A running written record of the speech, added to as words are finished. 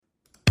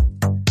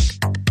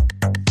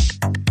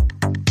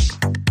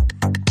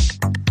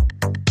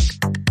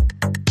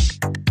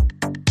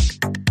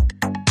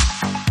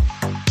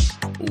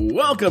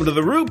Welcome to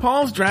the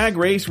RuPaul's Drag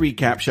Race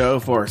Recap Show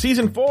for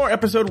Season 4,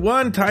 Episode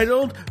 1,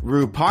 titled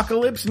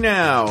RuPocalypse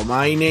Now.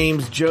 My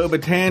name's Joe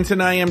Batanz,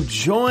 I am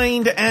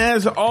joined,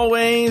 as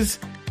always,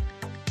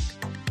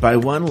 by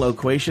one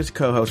loquacious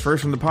co-host.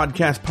 First from the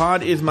podcast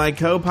pod is my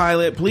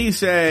co-pilot. Please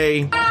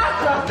say...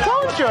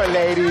 Bonjour,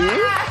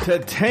 ladies. To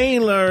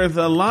Taylor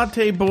the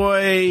Latte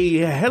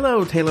Boy.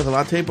 Hello, Taylor the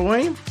Latte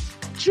Boy.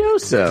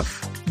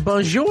 Joseph.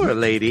 Bonjour,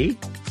 lady.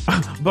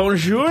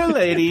 Bonjour,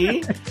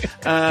 lady.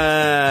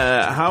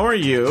 How are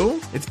you?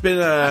 It's been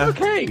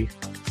okay.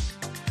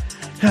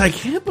 I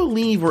can't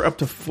believe we're up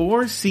to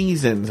 4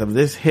 seasons of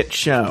this hit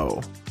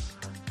show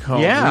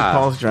called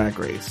RuPaul's Drag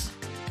Race.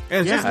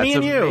 And it's just me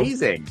and you.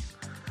 Amazing.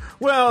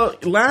 Well,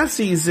 last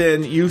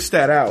season you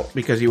sat out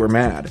because you were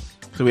mad,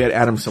 so we had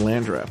Adam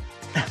Salandra.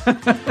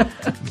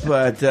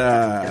 but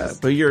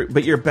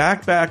you're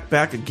back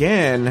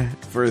again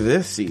for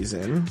this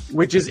season,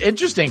 which is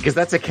interesting because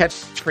that's a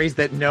catchphrase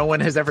that no one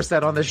has ever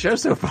said on the show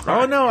so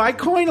far. Oh no, I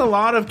coin a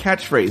lot of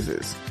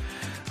catchphrases.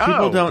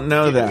 People don't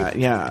know that.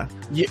 Yeah,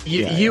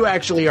 you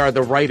actually are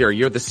the writer.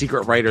 You're the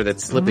secret writer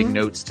that's slipping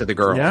notes to the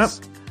girls. Yep,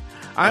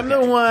 I'm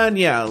the one.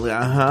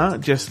 Yeah,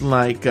 just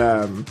like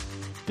I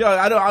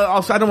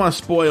don't want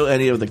to spoil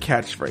any of the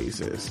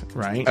catchphrases,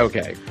 right?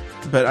 Okay.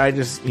 But I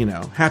just,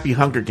 happy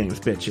Hunger Games,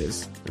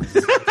 bitches.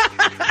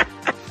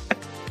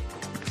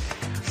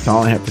 That's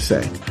all I have to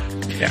say.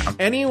 Yeah.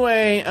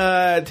 Anyway,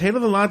 Taylor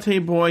the Latte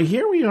Boy,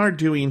 here we are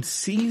doing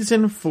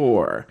Season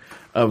 4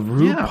 of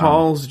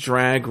RuPaul's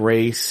Drag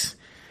Race.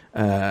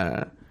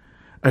 A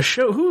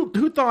show,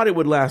 who thought it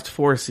would last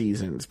 4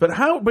 seasons? But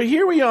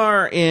here we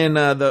are in,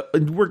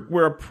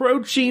 we're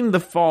approaching the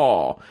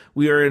fall.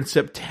 We are in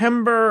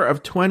September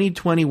of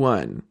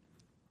 2021.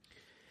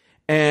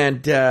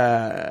 And,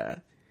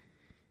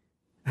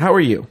 how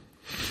are you?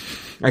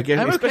 I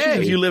guess,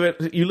 especially if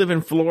you live in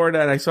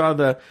Florida, and I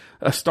saw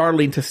a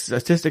startling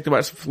statistic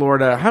about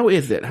Florida. How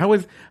is it? How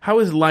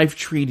is life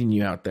treating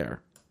you out there?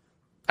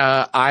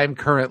 I'm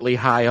currently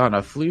high on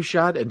a flu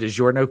shot and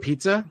DiGiorno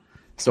pizza,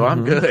 so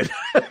I'm good.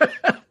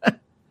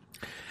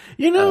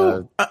 In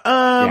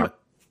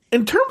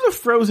terms of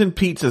frozen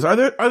pizzas,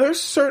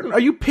 are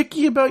you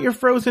picky about your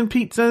frozen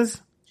pizzas?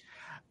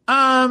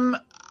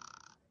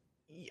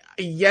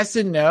 Yes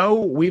and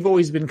no. We've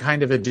always been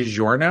kind of a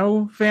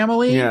DiGiorno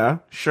family. Yeah,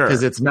 sure.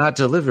 Because it's not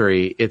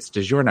delivery, it's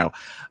DiGiorno.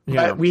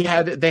 Yeah.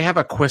 But they have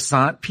a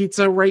croissant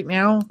pizza right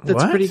now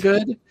that's pretty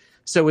good.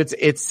 So it's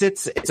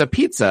a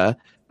pizza,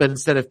 but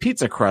instead of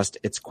pizza crust,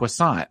 it's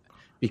croissant.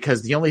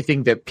 Because the only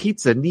thing that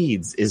pizza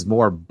needs is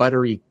more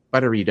buttery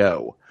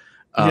dough.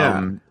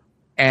 And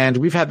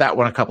we've had that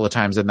one a couple of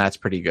times, and that's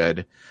pretty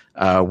good.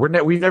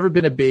 We've never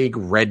been a big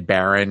Red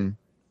Baron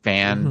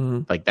fan.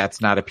 Mm-hmm. Like,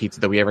 that's not a pizza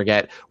that we ever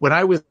get. When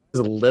I was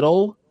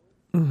little,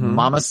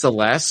 Mama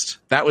Celeste,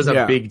 that was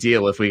a big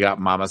deal if we got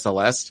Mama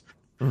Celeste.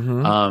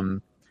 Mm-hmm.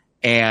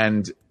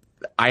 And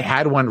I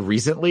had one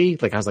recently.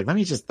 Like, I was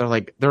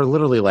like, they're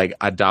literally like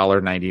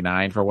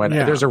 $1.99 for one.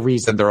 Yeah. There's a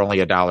reason they're only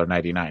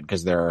 $1.99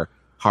 because they're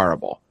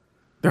horrible.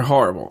 They're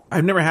horrible.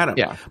 I've never had them.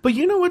 Yeah. But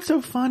you know what's so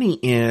funny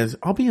is,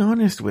 I'll be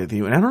honest with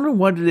you, and I don't know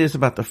what it is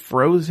about the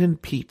frozen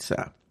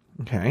pizza.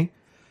 Okay.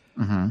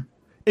 Mm-hmm.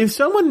 If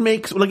someone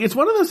makes, it's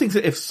one of those things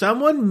that if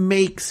someone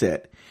makes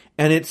it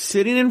and it's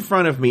sitting in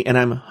front of me and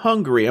I'm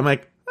hungry, I'm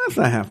like, that's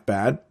not half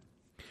bad.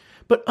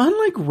 But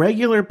unlike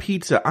regular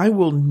pizza, I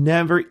will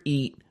never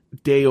eat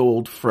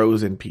day-old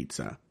frozen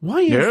pizza.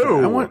 Why is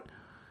that?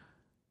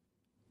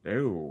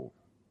 No,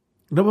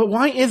 but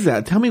why is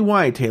that? Tell me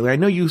why, Taylor. I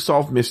know you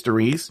solve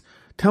mysteries.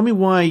 Tell me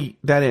why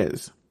that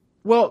is.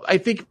 Well, I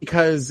think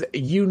because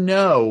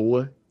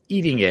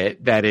eating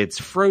it that it's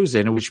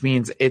frozen, which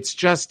means it's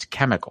just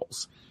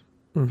chemicals.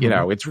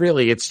 Mm-hmm.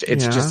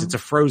 It's just a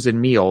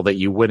frozen meal that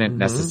you wouldn't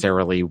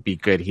necessarily be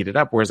good heated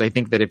up. Whereas I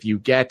think that if you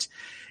get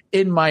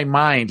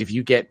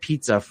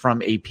pizza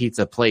from a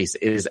pizza place,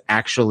 it is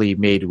actually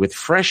made with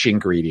fresh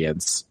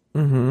ingredients,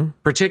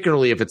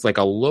 particularly if it's like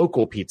a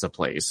local pizza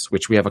place,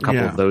 which we have a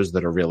couple of those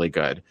that are really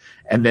good.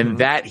 And then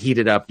that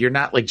heated up, you're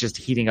not like just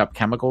heating up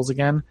chemicals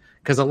again.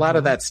 Because a lot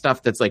of that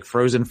stuff that's like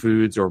frozen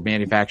foods or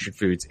manufactured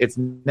foods, it's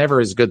never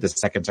as good the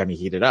second time you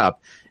heat it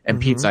up.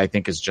 And pizza, I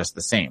think, is just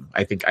the same.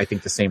 I think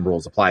the same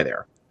rules apply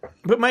there.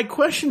 But my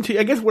question to you,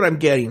 I guess what I'm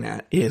getting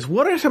at is,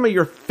 what are some of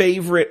your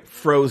favorite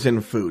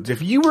frozen foods?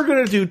 If you were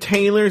going to do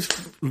Taylor's,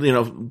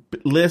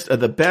 list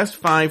of the best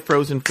 5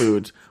 frozen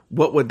foods,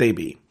 what would they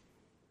be?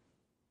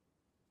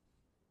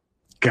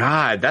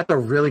 God, that's a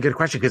really good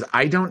question because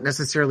I don't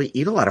necessarily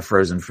eat a lot of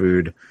frozen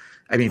food.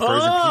 I mean,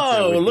 frozen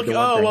pizza.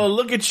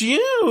 Look at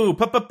you.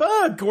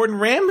 Gordon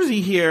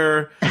Ramsay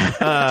here.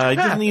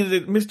 Just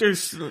needed Mr.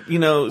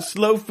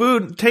 Slow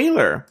Food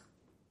Taylor.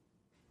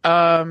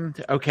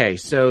 Okay.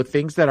 So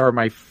things that are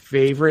my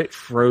favorite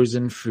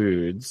frozen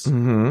foods.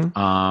 Well,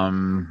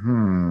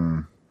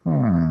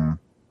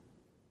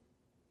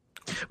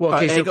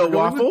 okay. So Eggo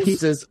waffles?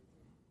 Pizzas.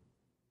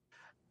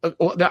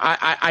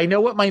 I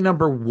know what my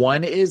number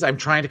 1 is. I'm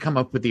trying to come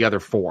up with the other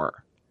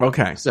 4.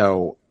 Okay.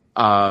 So,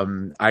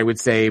 I would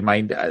say my,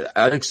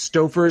 like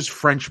Stouffer's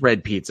French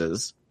bread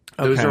pizzas.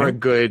 Those are a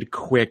good,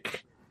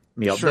 quick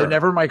meal. Sure. They're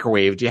never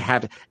microwaved. You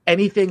have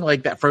anything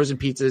like that. Frozen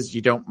pizzas,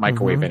 you don't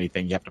microwave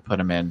anything. You have to put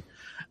them in.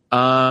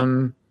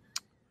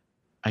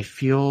 I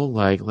feel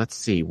like, let's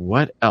see,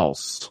 what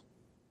else?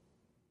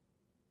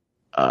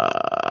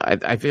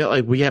 I feel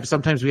like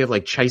sometimes we have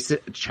like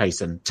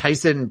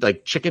Tyson,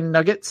 like chicken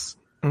nuggets.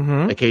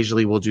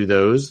 Occasionally we'll do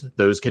those.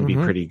 Those can be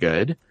pretty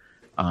good.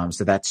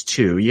 So that's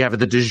 2. You have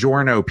the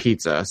DiGiorno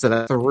pizza. So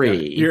that's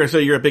 3. Yeah.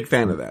 You're a big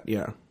fan of that.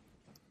 Yeah.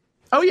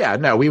 Oh yeah,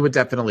 no, we would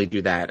definitely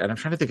do that. And I'm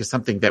trying to think of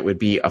something that would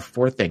be a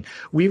 4th thing.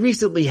 We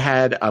recently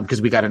had,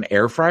 cause we got an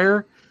air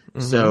fryer.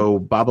 So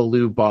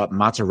Babalu bought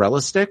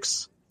mozzarella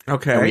sticks.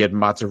 Okay. And we had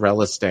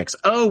mozzarella sticks.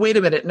 Oh, wait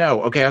a minute.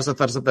 No. Okay. I also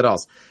thought of something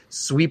else.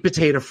 Sweet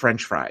potato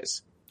French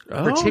fries.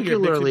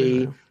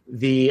 Particularly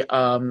the,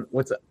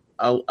 what's it?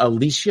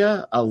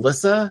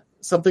 Alyssa,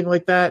 something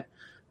like that.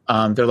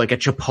 They're like a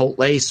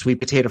Chipotle sweet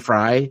potato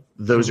fry.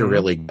 Those are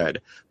really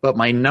good. But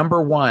my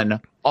number 1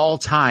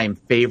 all-time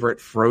favorite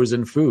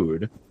frozen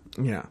food.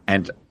 Yeah.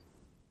 And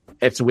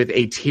it's with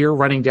a tear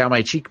running down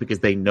my cheek because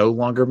they no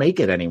longer make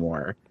it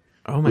anymore.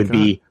 Oh my would God.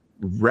 Be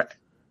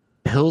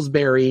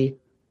Pillsbury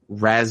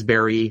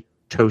raspberry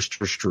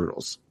toaster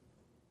strudels.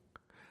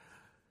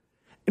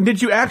 And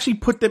did you actually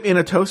put them in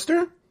a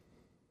toaster?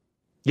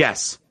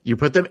 Yes. You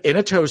put them in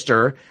a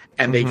toaster,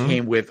 and they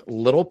came with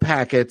little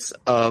packets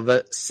of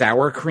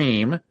sour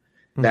cream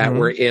that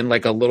were in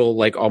like a little,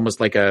 like almost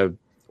like a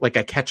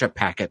ketchup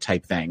packet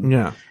type thing.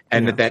 Yeah.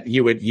 And that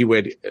you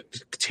would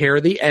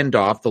tear the end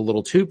off, the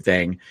little tube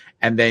thing,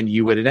 and then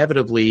you would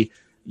inevitably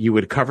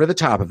cover the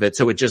top of it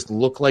so it just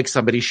looked like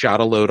somebody shot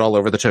a load all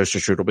over the toaster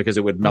strudel because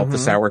it would melt the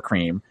sour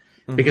cream.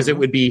 Because it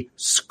would be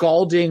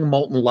scalding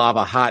molten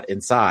lava hot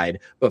inside.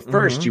 But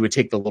first you would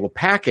take the little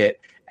packet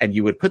and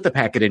you would put the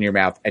packet in your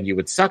mouth and you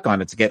would suck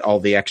on it to get all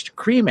the extra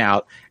cream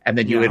out. And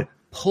then you would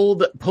pull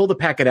the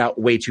packet out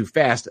way too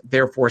fast,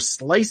 therefore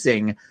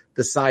slicing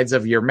the sides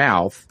of your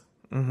mouth.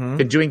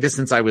 Been doing this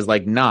since I was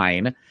like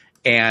 9.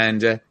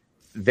 And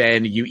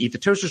then you eat the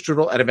toaster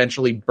strudel and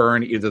eventually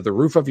burn either the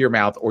roof of your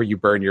mouth or you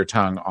burn your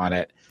tongue on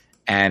it.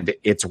 And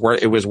it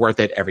was worth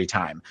it every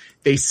time.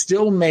 They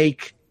still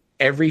make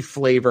every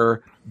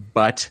flavor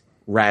but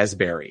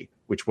raspberry,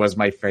 which was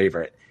my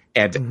favorite.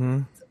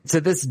 And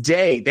to this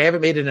day, they haven't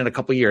made it in a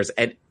couple years.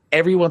 And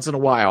every once in a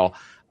while,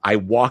 I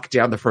walk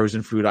down the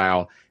frozen food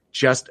aisle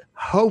just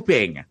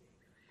hoping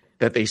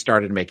that they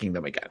started making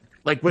them again.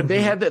 Like when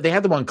they had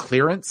them on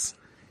clearance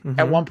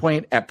at one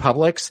point at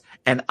Publix,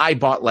 and I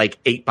bought like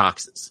 8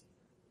 boxes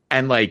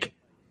and like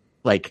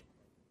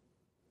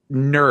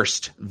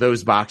nursed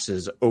those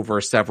boxes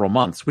over several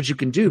months, which you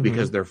can do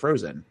because they're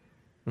frozen.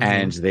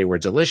 And they were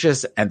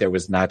delicious, and there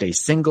was not a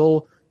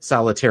single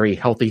solitary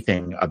healthy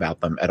thing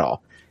about them at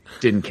all.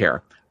 Didn't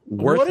care.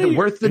 Worth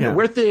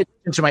it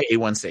into my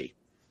A1C.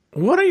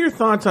 What are your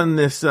thoughts on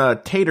this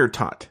tater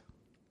tot?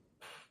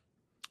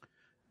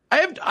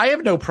 I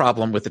have no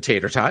problem with the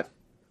tater tot.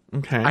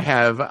 Okay.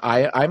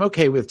 I'm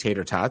okay with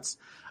tater tots.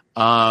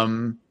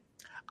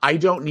 I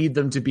don't need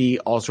them to be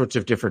all sorts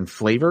of different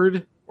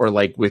flavored or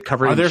like with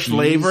covered. Are there cheese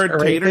flavored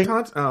tater anything.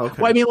 tots? Oh,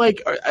 okay. Well, I mean,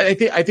 like I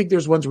think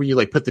there's ones where you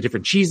like put the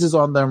different cheeses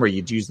on them, or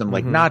you'd use them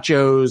like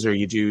nachos, or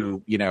you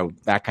do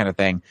that kind of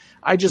thing.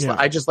 I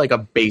just like a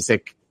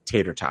basic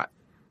tater tot.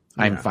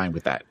 I'm fine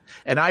with that,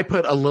 and I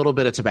put a little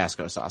bit of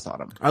Tabasco sauce on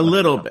them. A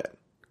little bit.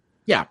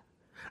 Yeah.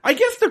 I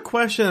guess the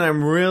question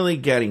I'm really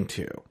getting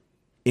to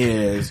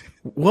is,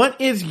 what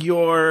is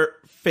your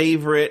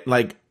favorite,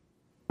 like,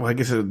 well, I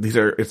guess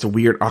it's a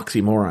weird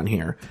oxymoron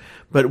here,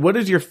 but what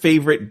is your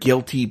favorite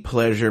guilty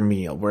pleasure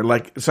meal? Where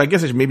like, so I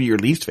guess it's maybe your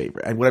least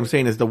favorite. And what I'm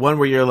saying is the one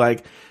where you're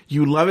like,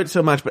 you love it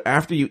so much, but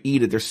after you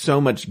eat it, there's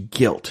so much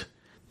guilt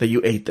that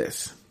you ate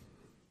this.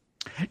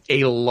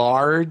 A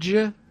large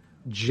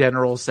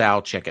General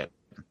Tso chicken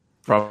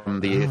from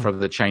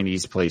the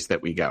Chinese place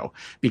that we go,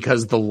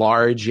 because the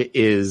large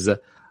is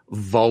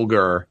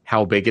vulgar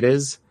how big it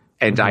is.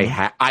 And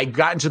I've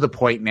gotten to the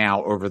point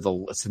now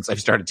since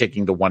I've started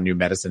taking the one new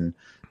medicine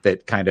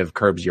that kind of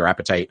curbs your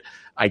appetite.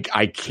 I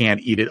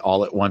can't eat it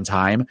all at one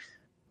time,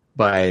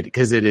 but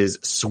because it is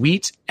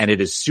sweet and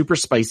it is super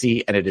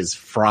spicy and it is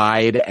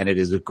fried and it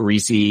is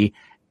greasy,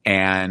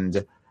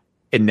 and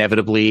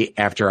inevitably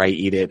after I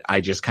eat it,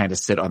 I just kind of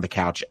sit on the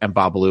couch and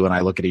Babalu and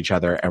I look at each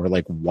other and we're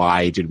like,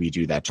 why did we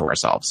do that to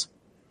ourselves?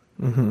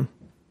 Mm-hmm.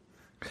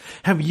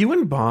 Have you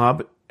and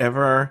Bob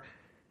ever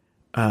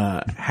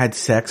had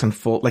sex on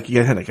full, like you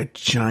guys had like a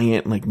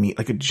giant, like meat,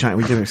 like a giant,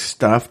 we guys are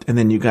stuffed and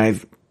then you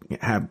guys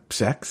have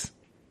sex?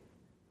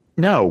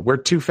 No, we're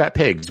 2 fat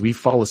pigs. We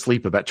fall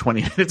asleep about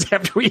 20 minutes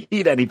after we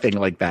eat anything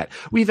like that.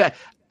 We've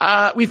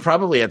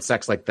probably had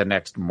sex like the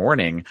next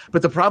morning,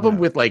 but the problem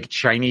with like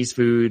Chinese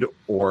food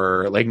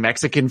or like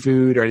Mexican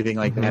food or anything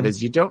like that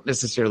is you don't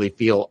necessarily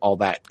feel all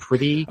that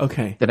pretty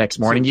the next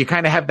morning. So, you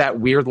kind of have that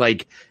weird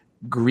like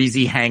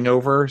greasy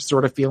hangover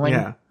sort of feeling.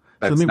 Yeah.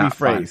 So let me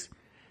rephrase.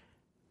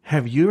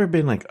 Have you ever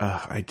been like,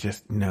 oh, I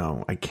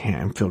can't, I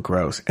feel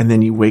gross. And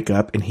then you wake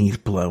up and he's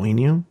blowing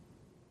you?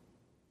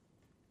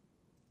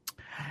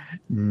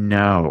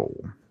 No.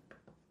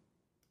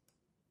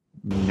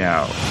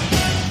 No.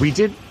 We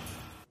did.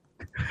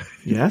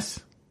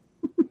 Yes.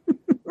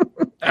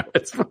 No,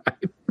 it's fine.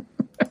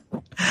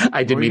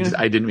 I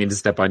didn't mean to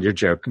step on your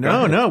joke.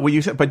 No. Well,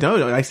 you said, but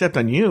no, I stepped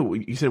on you.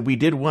 You said we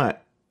did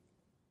what?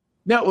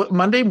 No,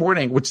 Monday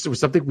morning, which was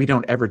something we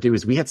don't ever do,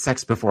 is we had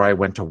sex before I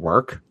went to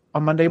work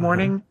on Monday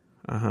morning.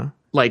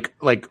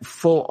 Like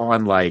full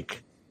on,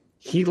 like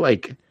he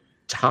like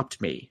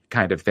topped me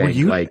kind of thing. And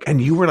you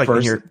were like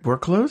in your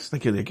work clothes,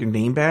 like your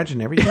name badge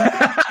and everything.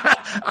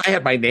 I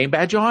had my name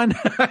badge on.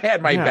 I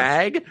had my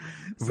bag.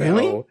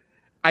 Really? So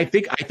I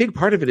think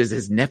part of it is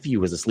his nephew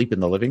was asleep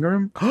in the living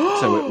room.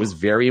 So it was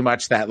very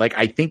much that, like,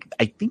 I think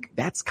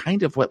that's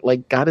kind of what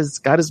like got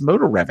his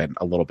motor revving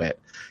a little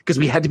bit, because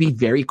we had to be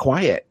very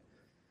quiet.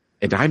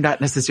 And I'm not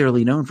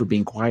necessarily known for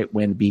being quiet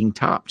when being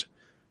topped.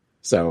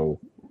 So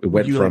it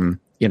went from,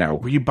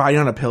 were you biting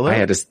on a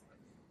pillow?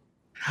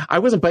 I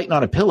wasn't biting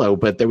on a pillow,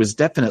 but there was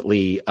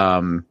definitely,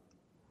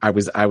 I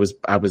was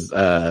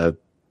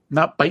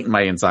not biting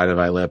my inside of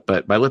my lip,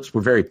 but my lips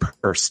were very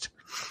pursed,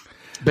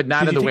 but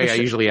not in the way I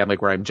usually am,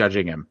 like where I'm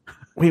judging him.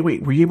 Wait,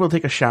 were you able to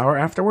take a shower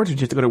afterwards, or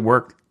did you have to go to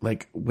work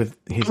like with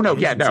his? No.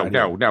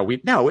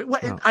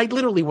 I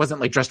literally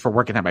wasn't like dressed for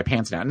work and had my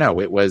pants down.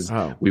 No, it was,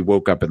 we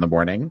woke up in the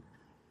morning,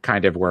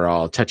 kind of we're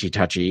all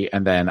touchy,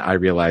 and then I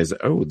realized,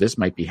 oh, this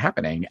might be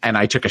happening. And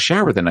I took a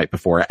shower the night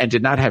before and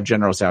did not have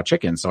General Tso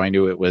chicken, so I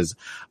knew it was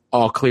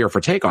all clear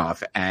for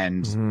takeoff.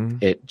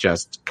 And it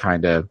just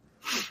kind of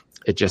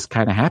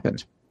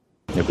happened.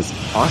 It was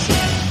awesome.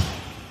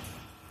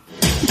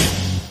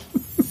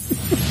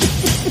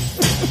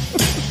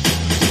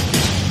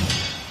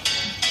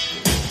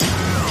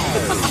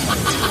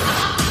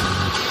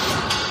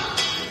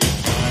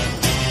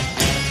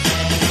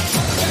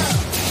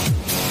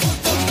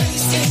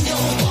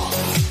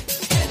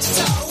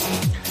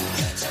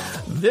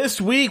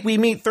 This week, we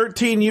meet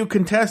 13 new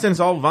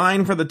contestants, all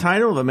vying for the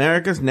title of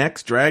America's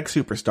Next Drag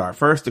Superstar.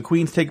 First, the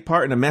queens take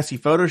part in a messy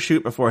photo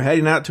shoot before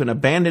heading out to an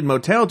abandoned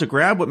motel to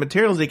grab what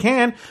materials they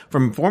can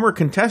from former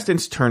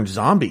contestants turned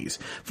zombies.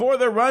 For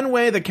the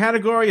runway, the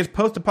category is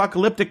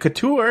post-apocalyptic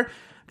couture.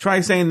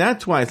 Try saying that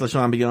twice, La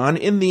Champion.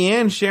 In the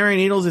end, Sherry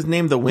Needles is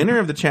named the winner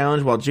of the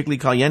challenge, while Jiggly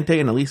Caliente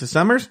and Elisa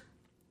Summers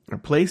are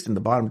placed in the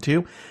bottom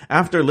two.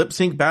 After lip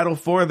sync battle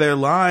for their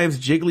lives,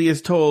 Jiggly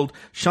is told,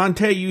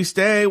 "Shantae, you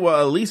stay,"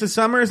 while Elisa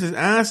Summers is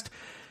asked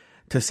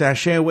to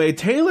sashay away.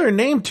 Taylor,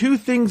 name 2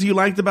 things you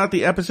liked about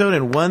the episode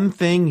and 1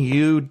 thing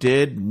you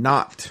did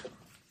not.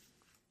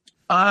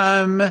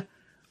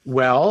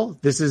 Well,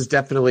 this is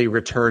definitely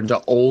return to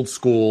old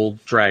school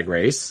Drag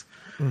Race.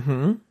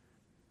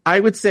 I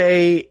would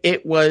say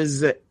it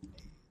was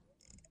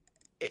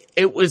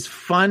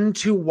fun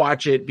to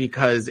watch it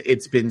because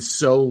it's been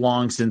so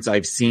long since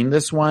I've seen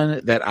this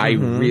one that I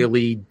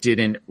really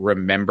didn't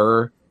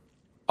remember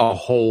a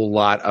whole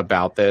lot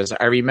about this.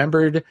 I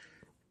remembered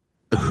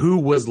who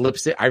was lip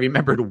sync. I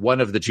remembered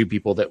one of the 2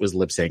 people that was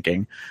lip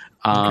syncing.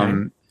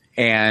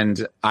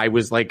 And I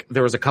was like,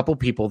 there was a couple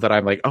people that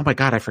I'm like, oh my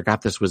God, I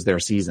forgot this was their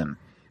season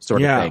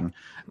sort of thing.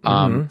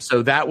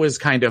 So that was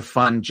kind of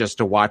fun just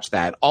to watch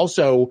that.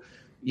 Also,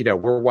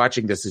 we're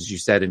watching this, as you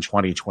said, in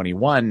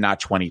 2021, not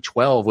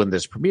 2012 when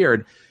this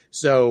premiered.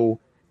 So,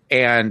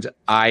 and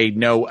I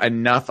know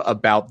enough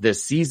about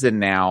this season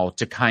now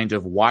to kind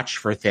of watch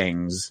for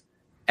things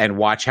and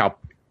watch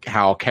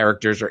how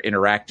characters are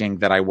interacting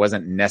that I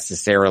wasn't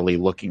necessarily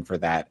looking for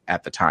that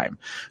at the time.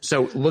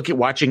 So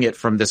watching it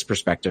from this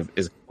perspective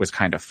was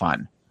kind of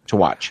fun to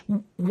watch.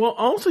 Well,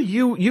 also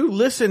you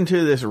listen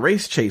to this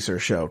Race Chaser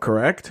show,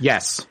 correct?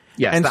 Yes.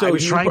 And so I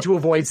was trying to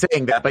avoid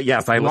saying that, but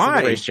yes, I listen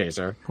to Race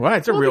Chaser. Why?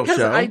 It's a real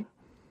show. I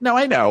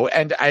know.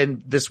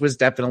 And this was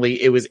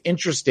definitely, it was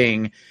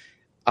interesting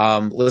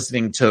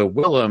listening to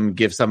Willem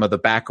give some of the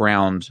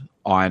background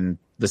on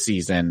the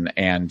season.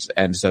 And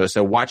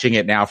so watching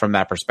it now from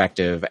that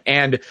perspective,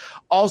 and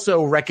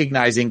also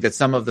recognizing that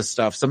some of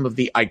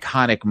the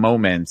iconic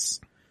moments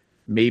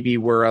maybe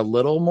were a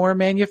little more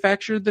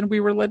manufactured than we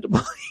were led to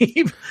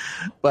believe.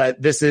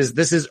 But this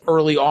is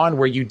early on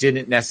where you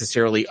didn't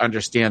necessarily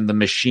understand the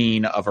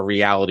machine of a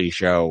reality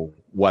show,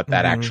 what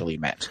that actually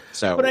meant.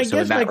 So, but I guess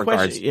in that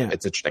regards,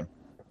 it's interesting.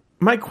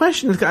 My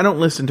question is, I don't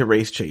listen to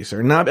Race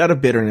Chaser, not out of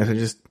bitterness. I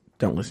just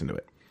don't listen to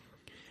it.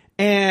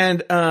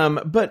 And,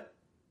 but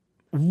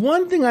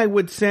one thing I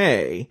would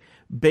say,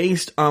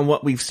 based on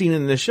what we've seen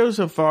in the show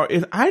so far,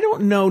 is I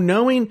don't know,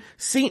 knowing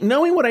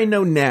what I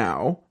know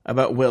now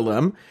about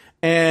Willem,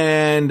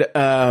 and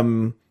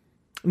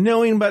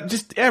knowing about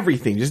just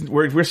everything, just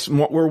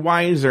we're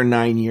wiser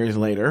 9 years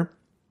later,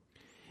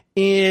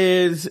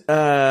 is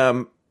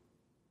that,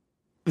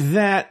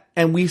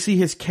 and we see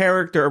his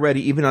character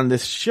already even on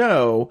this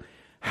show.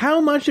 How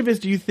much of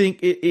it do you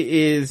think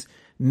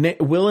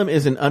Willem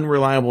is an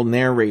unreliable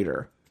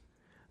narrator?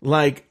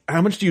 Like,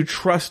 how much do you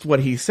trust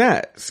what he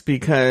says?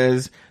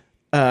 Because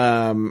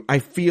has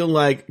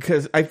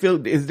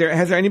there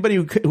anybody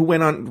who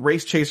went on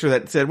Race Chaser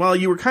that said, well,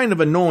 you were kind of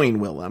annoying,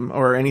 Willem,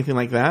 or anything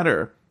like that?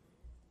 Or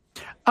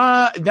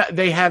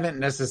they haven't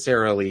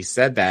necessarily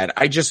said that.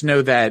 I just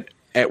know that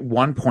at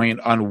one point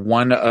on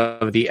one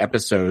of the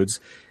episodes,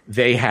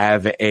 they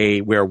have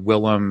where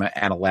Willem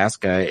and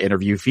Alaska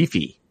interview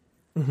Fifi.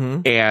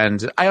 Mm-hmm.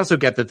 And I also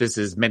get that this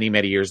is many,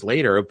 many years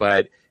later,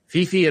 but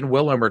Fifi and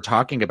Willem are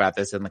talking about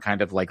this and the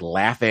kind of like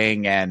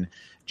laughing and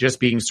just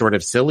being sort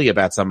of silly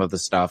about some of the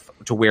stuff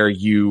to where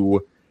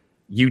you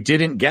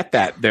didn't get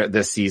that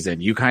this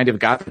season. You kind of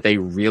got that they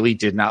really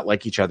did not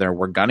like each other and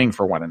were gunning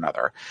for one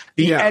another.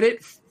 The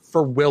edit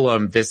for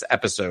Willem this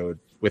episode,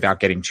 without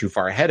getting too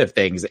far ahead of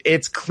things,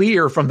 it's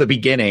clear from the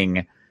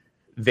beginning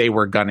they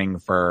were gunning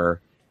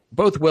for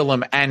both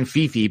Willem and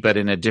Fifi, but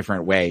in a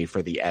different way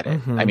for the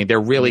edit. Mm-hmm. I mean,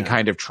 they're really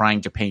kind of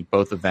trying to paint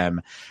both of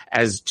them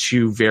as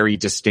two very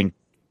distinct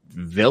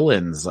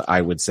villains,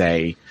 I would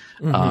say.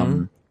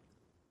 Mm-hmm.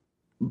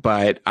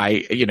 But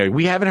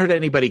we haven't heard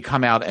anybody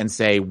come out and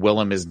say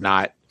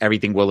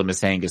everything Willem is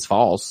saying is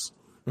false.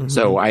 Mm-hmm.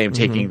 So I am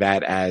taking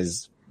that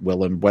as what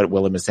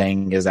Willem is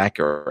saying is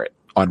accurate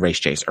on Race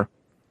Chaser.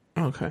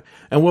 Okay.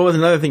 And what was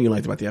another thing you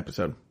liked about the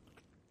episode?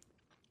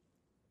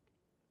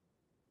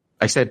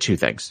 I said two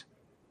things.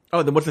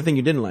 Oh, then what's the thing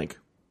you didn't like?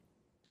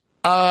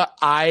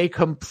 I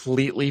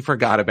completely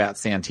forgot about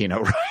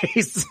Santino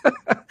Rice.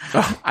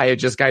 I had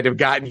just kind of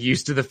gotten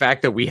used to the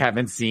fact that we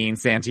haven't seen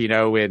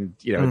Santino in,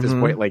 at this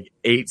point, like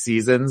 8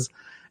 seasons.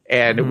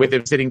 And with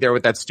him sitting there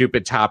with that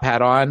stupid top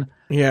hat on,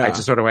 I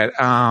just sort of went,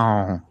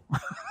 oh,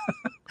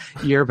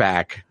 you're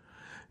back.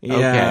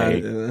 Yeah,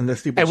 okay. And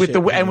with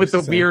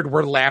the weird,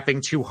 we're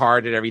laughing too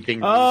hard at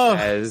everything he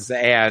says.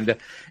 And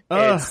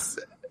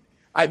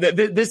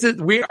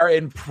we are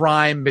in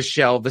prime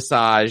Michelle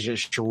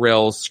Visage,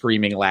 shrill,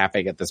 screaming,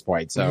 laughing at this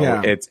point.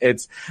 So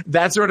it's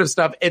that sort of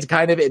stuff. It's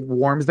it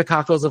warms the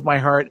cockles of my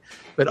heart,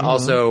 but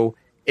also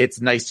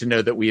it's nice to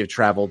know that we have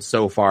traveled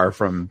so far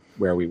from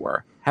where we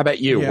were. How about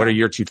you? Yeah. What are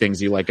your two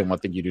things you like and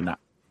what thing you do not?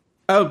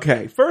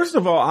 Okay. First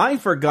of all, I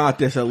forgot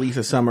this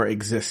Elisa Summer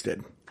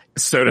existed.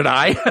 So did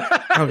I.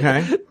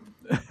 Okay.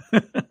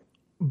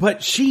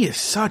 But she is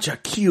such a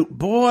cute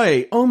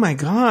boy. Oh my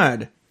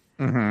God.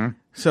 Mm-hmm.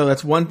 So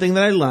that's one thing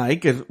that I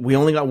like. Is we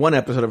only got one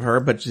episode of her,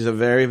 but she's a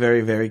very,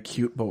 very, very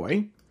cute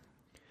boy.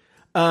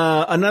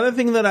 Another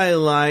thing that I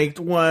liked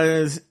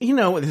was,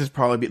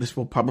 this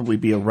will probably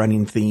be a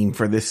running theme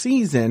for this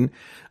season.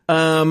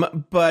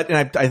 But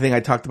I think I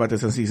talked about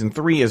this in season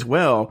 3 as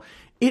well.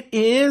 It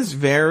is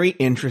very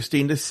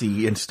interesting to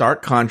see, in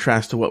stark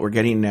contrast to what we're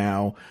getting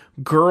now,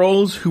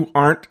 girls who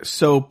aren't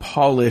so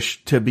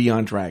polished to be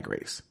on Drag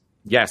Race.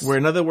 Yes. Where,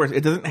 in other words,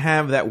 it doesn't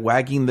have that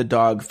wagging the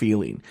dog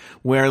feeling.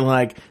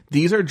 Where,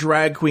 these are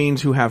drag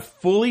queens who have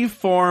fully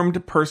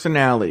formed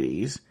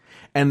personalities,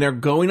 and they're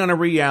going on a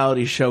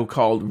reality show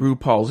called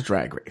RuPaul's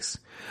Drag Race.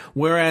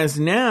 Whereas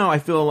now, I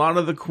feel a lot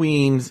of the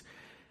queens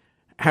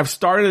have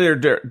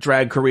started their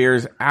drag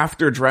careers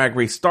after Drag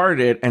Race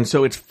started, and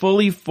so it's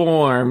fully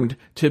formed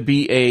to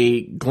be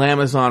a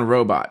glamazon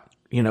robot.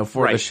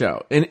 For the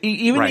show. And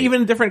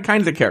even different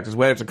kinds of characters,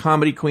 whether it's a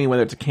comedy queen,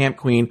 whether it's a camp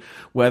queen,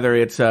 whether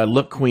it's a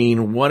look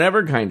queen,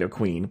 whatever kind of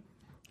queen,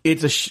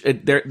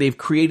 they've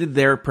created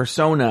their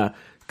persona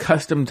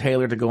custom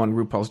tailored to go on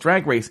RuPaul's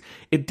Drag Race.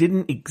 It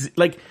didn't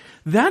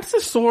that's the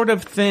sort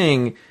of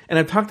thing, and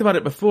I've talked about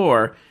it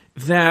before,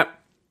 that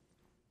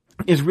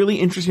is really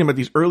interesting about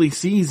these early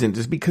seasons,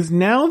 is because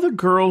now the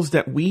girls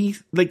that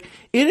it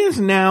is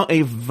now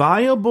a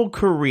viable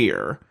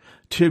career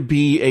to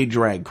be a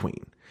drag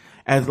queen.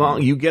 As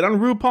long you get on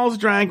RuPaul's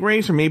Drag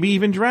Race, or maybe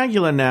even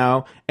Dragula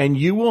now, and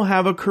you will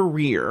have a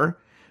career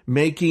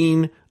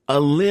making a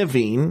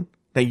living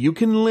that you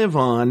can live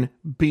on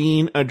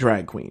being a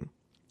drag queen.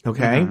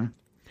 Okay? Mm-hmm.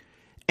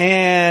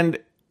 And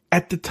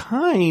at the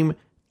time,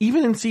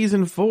 even in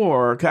season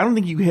 4, 'cause I don't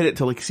think you hit it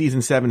till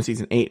season 7,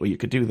 season 8 where you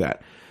could do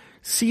that.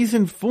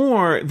 Season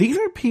 4, these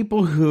are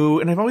people who,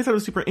 and I've always thought it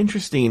was super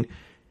interesting,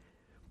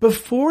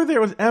 before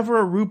there was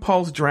ever a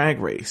RuPaul's Drag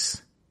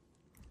Race,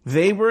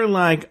 they were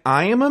like,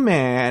 I am a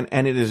man,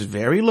 and it is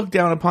very looked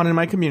down upon in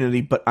my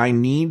community, but I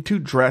need to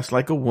dress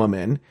like a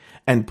woman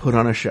and put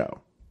on a show.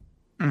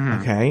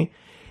 Mm-hmm. Okay?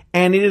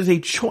 And it is a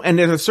choice, and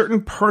there's a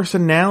certain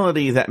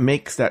personality that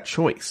makes that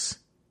choice.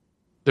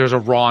 There's a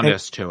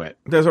rawness to it.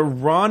 There's a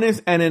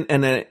rawness,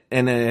 and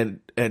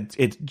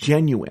it's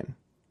genuine.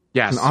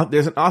 Yes.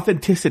 There's an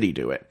authenticity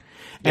to it.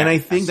 And I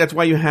think that's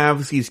why you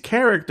have these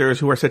characters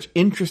who are such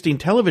interesting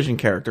television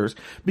characters,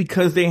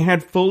 because they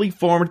had fully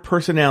formed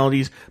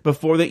personalities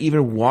before they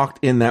even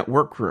walked in that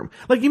workroom.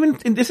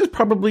 And this is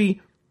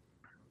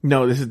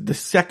the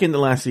second to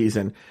last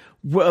season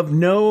of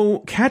no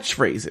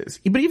catchphrases.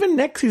 But even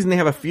next season they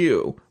have a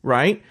few,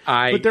 right?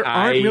 But there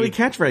aren't really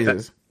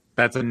catchphrases.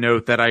 That's a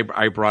note that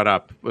I brought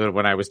up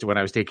when I was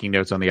taking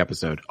notes on the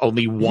episode.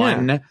 Only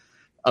one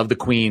of the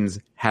queens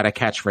had a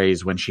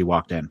catchphrase when she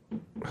walked in.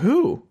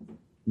 Who?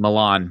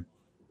 Milan.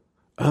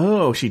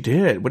 Oh, she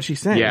did. What did she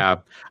say? Yeah.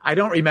 I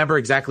don't remember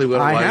exactly what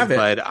it was,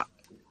 but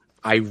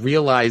I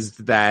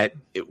realized that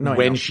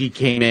when she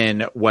came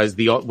in was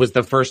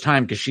the first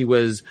time, because she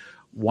was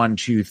 1,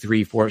 2,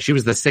 3, 4. She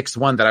was the 6th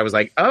one that I was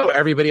like, oh,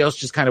 everybody else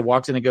just kind of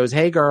walks in and goes,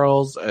 hey,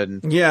 girls.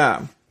 And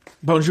yeah.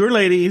 Bonjour,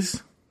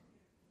 ladies.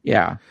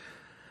 Yeah.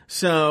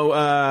 So,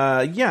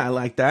 yeah, I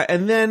like that.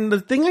 And then the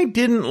thing I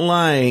didn't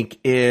like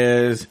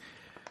is,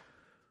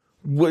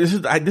 this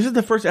is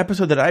the first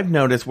episode that I've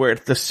noticed where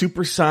it's the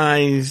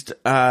supersized,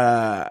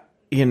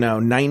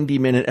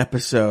 90-minute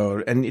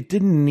episode, and it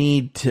didn't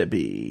need to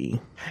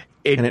be.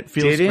 And it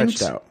feels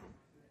stretched out.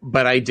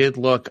 But I did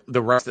look,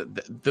 the rest,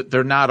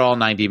 they're not all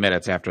 90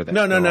 minutes after this.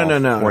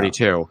 No.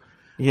 42.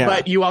 Yeah.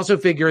 But you also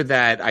figure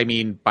that, I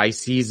mean, by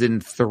season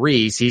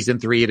three,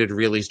 it had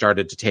really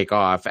started to take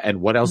off. And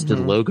what else did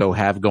Logo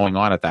have going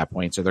on at that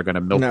point? So they're going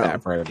to milk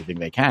that for everything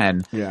they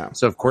can. Yeah.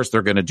 So, of course,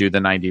 they're going to do the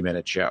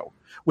 90-minute show,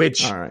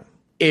 which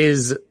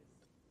is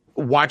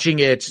watching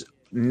it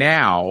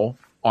now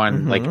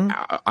on, like,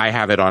 I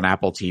have it on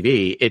Apple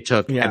TV. It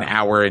took an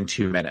hour and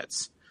 2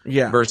 minutes.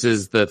 Yeah.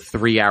 Versus the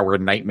 3-hour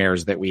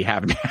nightmares that we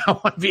have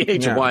now on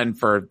VH1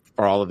 for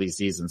all of these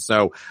seasons.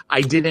 So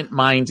I didn't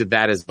mind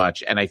that as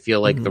much. And I feel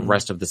like the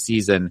rest of the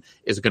season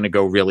is going to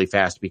go really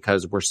fast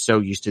because we're so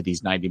used to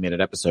these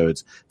 90-minute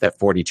episodes that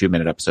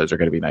 42-minute episodes are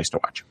going to be nice to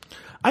watch.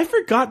 I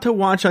forgot to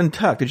watch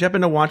Untucked. Did you happen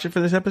to watch it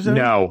for this episode?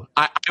 No,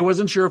 I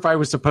wasn't sure if I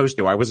was supposed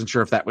to. I wasn't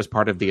sure if that was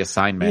part of the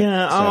assignment.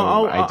 Yeah, so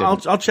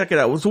I'll check it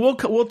out. So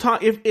we'll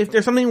talk if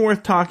there's something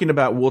worth talking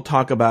about. We'll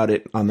talk about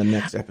it on the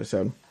next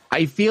episode.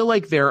 I feel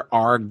like there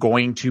are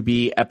going to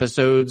be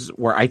episodes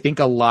where I think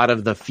a lot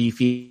of the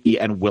Fifi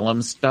and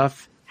Willem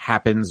stuff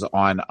happens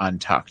on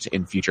Untucked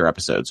in future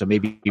episodes. So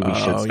maybe we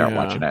should start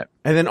watching it.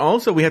 And then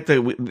also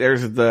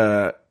there's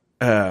the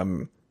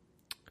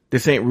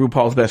This Ain't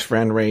RuPaul's Best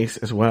Friend race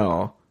as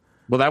well.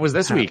 Well, that was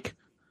this week.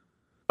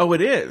 Oh,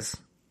 it is?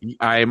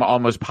 I'm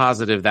almost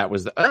positive that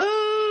was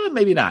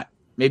maybe not.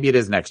 Maybe it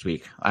is next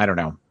week. I don't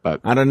know.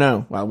 But I don't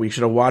know. Well, we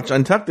should have watched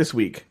Untucked this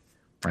week.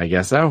 I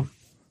guess so.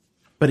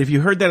 But if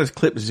you heard that as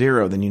clip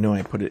 0, then you know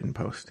I put it in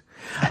post.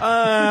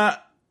 All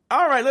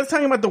right, let's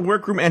talk about the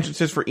workroom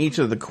entrances for each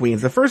of the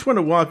queens. The first one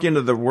to walk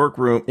into the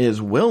workroom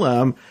is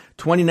Willem,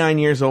 29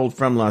 years old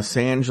from Los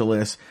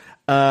Angeles.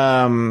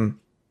 Okay,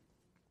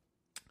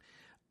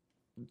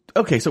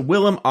 so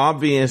Willem,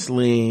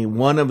 obviously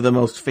one of the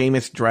most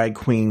famous drag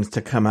queens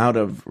to come out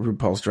of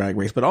RuPaul's Drag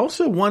Race, but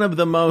also one of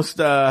the most,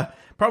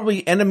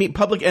 probably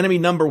public enemy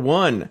number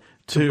one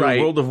to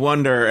World of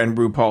Wonder and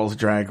RuPaul's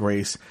Drag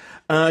Race.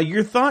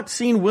 Your thoughts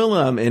seeing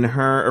Willem in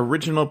her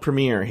original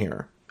premiere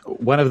here?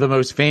 One of the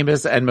most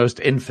famous and most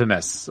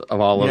infamous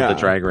of all of the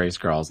Drag Race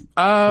girls.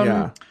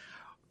 I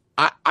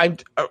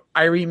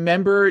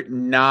remember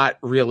not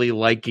really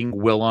liking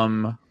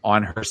Willem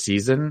on her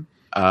season.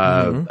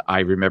 I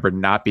remember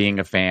not being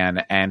a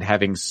fan and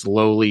having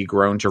slowly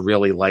grown to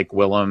really like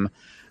Willem.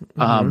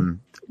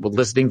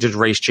 Listening to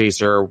Race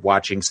Chaser,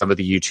 watching some of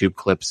the YouTube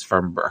clips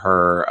from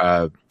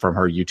her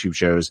YouTube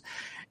shows,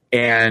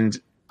 and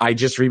I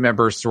just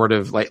remember sort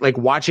of like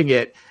watching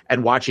it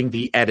and watching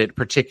the edit,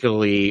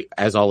 particularly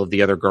as all of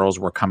the other girls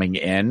were coming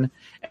in,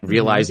 and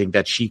realizing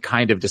that she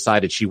kind of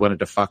decided she wanted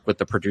to fuck with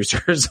the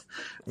producers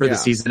for the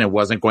season and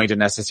wasn't going to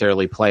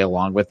necessarily play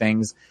along with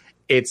things.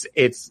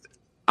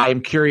 I'm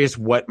curious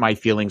what my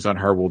feelings on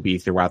her will be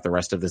throughout the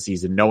rest of the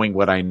season, knowing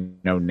what I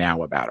know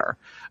now about her.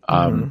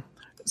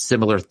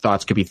 Similar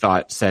thoughts could be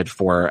said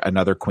for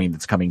another queen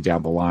that's coming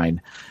down the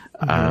line.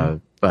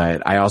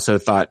 But I also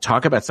thought,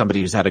 talk about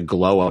somebody who's had a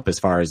glow up as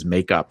far as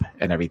makeup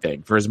and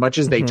everything. For as much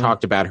as they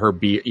talked about her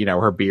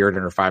her beard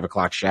and her 5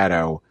 o'clock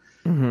shadow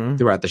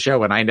throughout the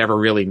show, and I never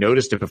really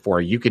noticed it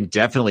before, you can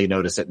definitely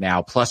notice it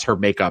now. Plus, her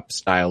makeup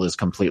style is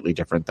completely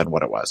different than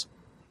what it was.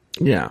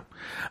 Yeah.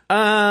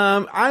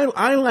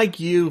 I like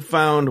you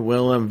found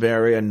Willem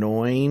very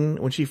annoying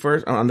when she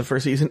on the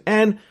first season,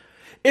 and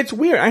it's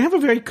weird. I have a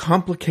very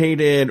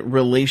complicated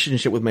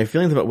relationship with my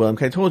feelings about Willem.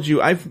 'Cause I told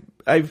you I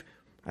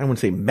don't want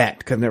to say met,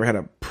 because I've never had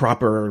a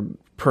proper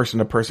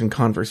person-to-person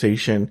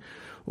conversation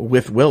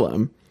with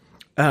Willem.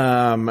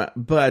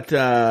 But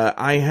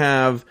I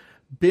have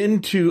been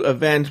to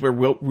events where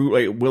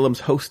Willem's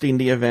hosting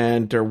the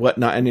event or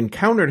whatnot and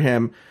encountered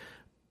him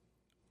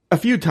a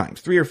few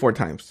times, 3 or 4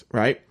 times,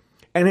 right?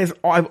 And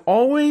I've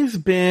always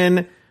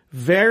been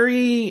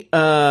very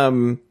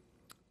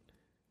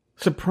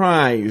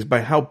surprised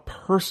by how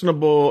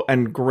personable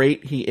and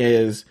great he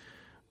is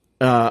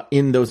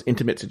in those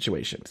intimate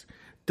situations.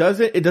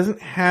 It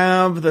doesn't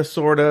have the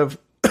sort of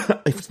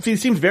it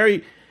seems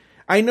very,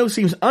 I know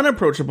seems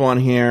unapproachable on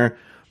here,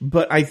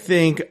 but I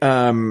think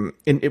I don't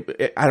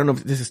know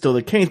if this is still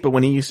the case, but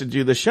when he used to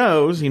do the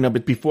shows,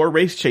 but before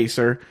Race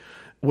Chaser,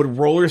 would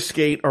roller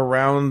skate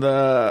around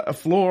the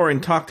floor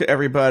and talk to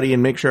everybody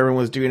and make sure everyone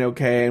was doing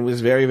okay, and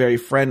was very, very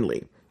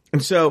friendly.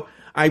 And so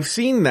I've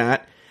seen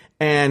that,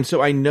 and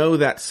so I know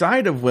that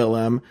side of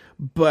Willem,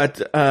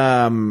 but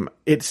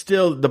it's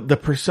still the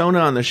persona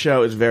on the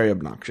show is very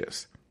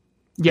obnoxious.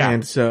 Yeah,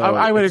 and so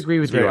I would agree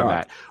with you on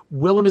that.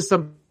 Willem is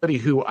somebody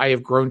who I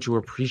have grown to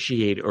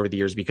appreciate over the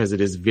years, because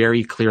it is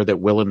very clear that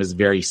Willem is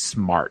very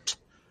smart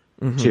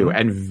too,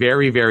 and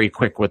very, very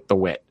quick with the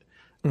wit.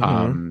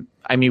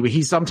 I mean,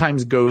 he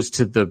sometimes goes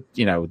to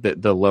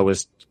the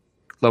lowest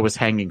lowest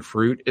hanging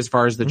fruit as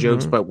far as the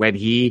jokes, but when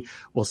he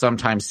will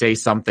sometimes say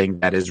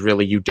something that is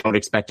really, you don't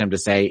expect him to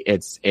say,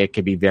 it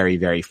can be very,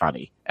 very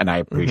funny. And I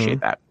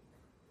appreciate that.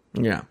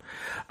 Yeah.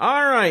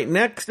 All right.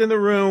 Next in the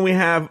room, we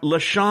have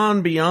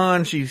LaShawn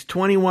Beyond. She's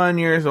 21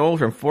 years old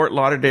from Fort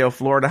Lauderdale,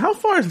 Florida. How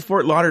far is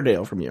Fort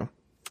Lauderdale from you?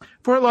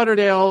 Fort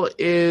Lauderdale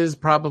is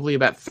probably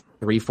about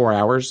 3-4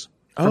 hours.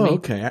 Oh,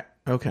 okay.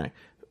 Okay.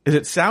 Is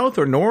it south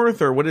or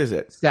north or what is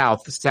it?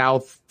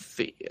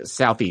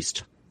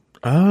 Southeast.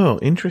 Oh,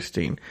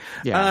 interesting.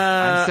 Yeah.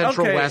 I'm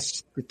central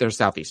west. They're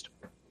southeast.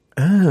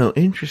 Oh,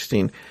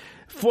 interesting.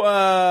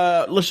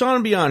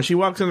 LaShawn Beyond, she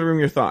walks in the room.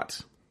 Your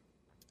thoughts?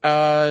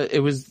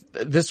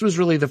 This was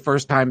really the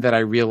first time that I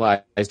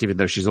realized, even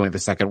though she's only the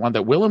second one,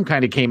 that Willem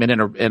kind of came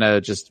in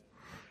a just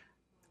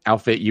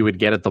outfit you would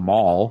get at the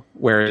mall,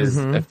 whereas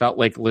it felt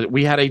like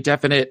we had a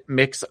definite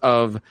mix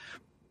of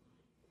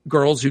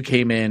girls who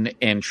came in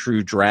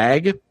true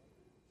drag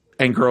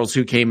and girls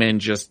who came in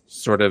just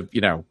sort of,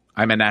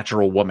 I'm a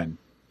natural woman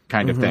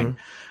kind of thing.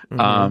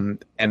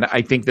 And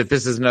I think that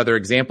this is another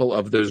example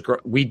of those.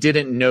 We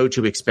didn't know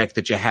to expect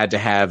that you had to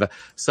have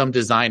some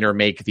designer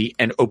make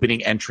an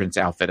opening entrance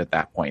outfit at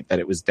that point, that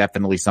it was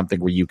definitely something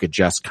where you could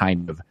just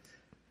kind of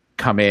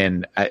come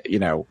in,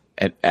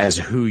 as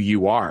who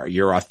you are,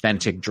 your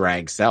authentic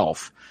drag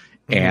self.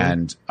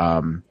 And,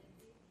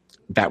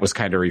 that was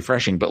kind of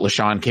refreshing, but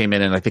LaShawn came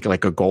in I think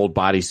like a gold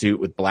bodysuit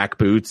with black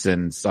boots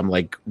and some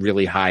like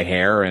really high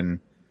hair. And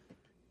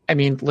I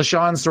mean,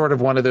 LaShawn's sort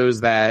of one of those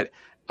that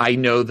I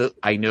know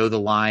the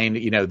line,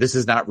 this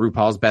is not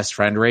RuPaul's Best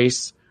Friend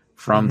race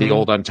from the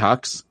old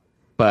Untucks,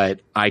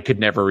 but I could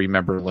never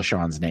remember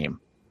LaShawn's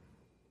name.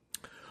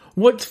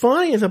 What's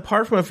funny is,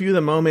 apart from a few of the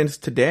moments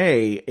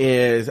today,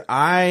 is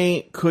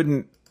I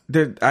couldn't.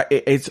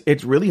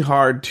 It's really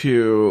hard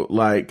to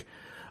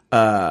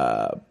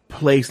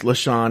place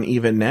LaShawn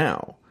even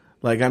now.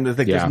 Like, I'm just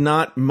like, there's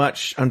not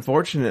much,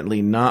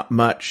 unfortunately, not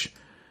much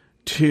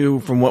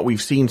from what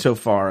we've seen so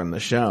far in the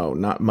show.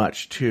 Not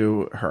much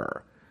to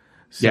her.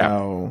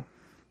 So,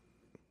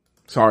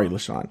 sorry,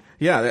 LaShawn.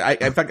 Yeah,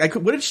 in fact,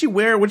 what did she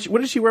wear? What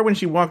did she wear when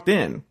she walked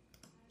in?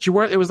 It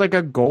was like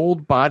a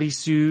gold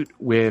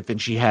bodysuit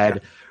and she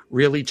had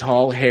really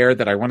tall hair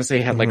that I want to say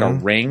had like a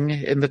ring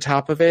in the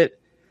top of it.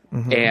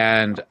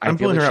 And I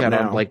feel like she had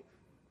on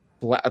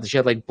she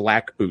had like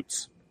black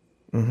boots.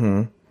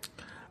 Let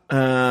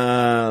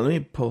me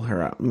pull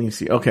her up. Let me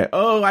see. Okay.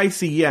 Oh, I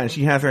see. Yeah. And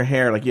she has her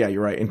hair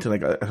you're right, into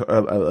like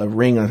a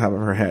ring on top of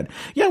her head.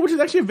 Yeah. Which is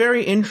actually a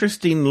very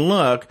interesting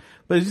look.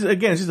 But it's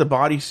just a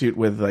bodysuit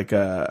with like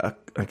a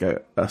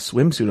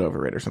swimsuit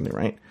over it or something,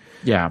 right?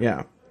 Yeah.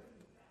 Yeah.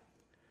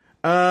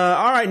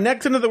 All right.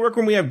 Next into the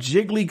workroom, we have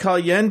Jiggly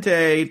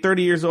Caliente,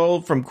 30 years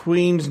old from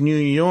Queens, New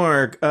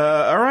York.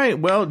 All right.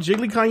 Well,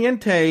 Jiggly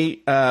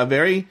Caliente,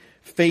 very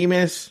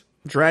famous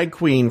drag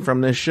queen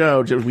from this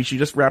show. She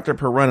just wrapped up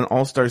her run in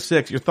All Star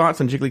 6. Your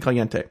thoughts on Jiggly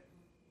Caliente?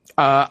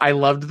 I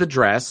loved the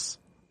dress,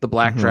 the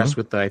black dress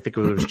with I think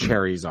it was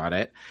cherries on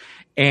it.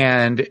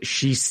 And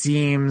she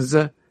seemed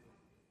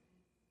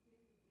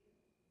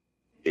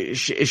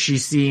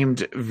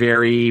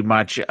very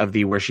much of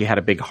where she had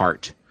a big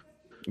heart.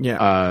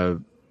 Yeah.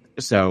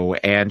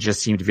 And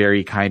just seemed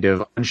very kind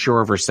of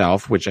unsure of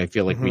herself, which I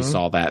feel like we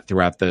saw that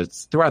throughout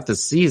the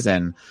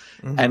season,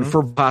 and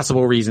for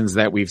possible reasons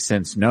that we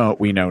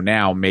know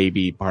now,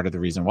 maybe part of the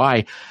reason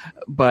why,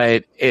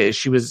 but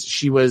she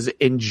was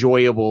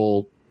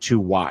enjoyable to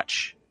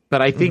watch.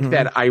 But I think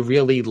that I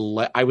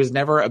was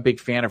never a big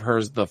fan of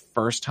hers the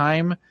first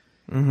time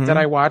that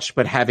I watched,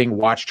 but having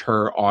watched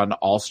her on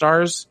All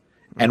Stars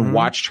and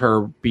watched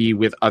her be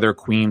with other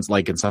queens,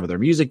 like in some of their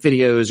music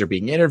videos or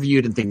being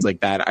interviewed and things like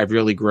that, I've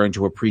really grown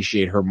to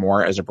appreciate her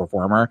more as a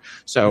performer.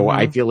 So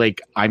I feel like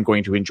I'm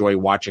going to enjoy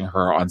watching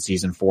her on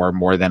season 4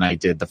 more than I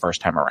did the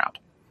first time around.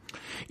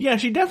 Yeah,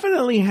 she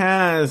definitely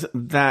has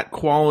that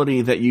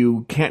quality that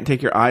you can't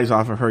take your eyes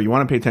off of her. You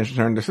want to pay attention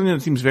to her, and there's something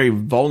that seems very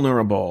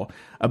vulnerable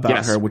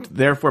about her, which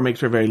therefore makes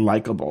her very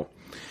likable.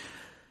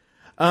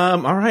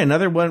 All right,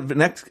 another one.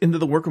 Next into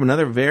the workroom,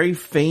 another very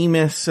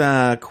famous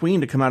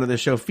queen to come out of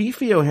this show,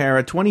 Fifi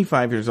O'Hara,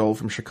 25 years old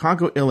from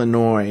Chicago,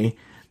 Illinois.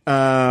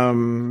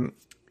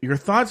 Your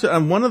thoughts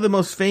on one of the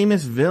most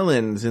famous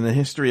villains in the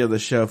history of the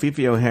show,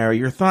 Fifi O'Hara.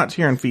 Your thoughts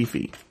here on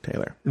Fifi,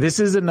 Taylor?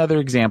 This is another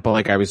example,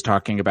 like I was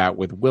talking about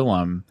with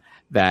Willem,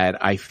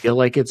 that I feel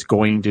like it's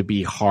going to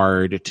be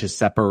hard to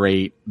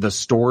separate the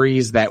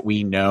stories that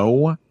we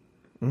know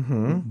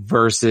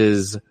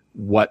versus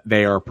what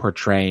they are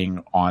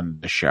portraying on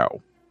the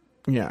show.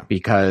 Yeah.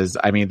 Because,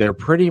 I mean, they're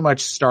pretty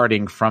much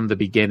starting from the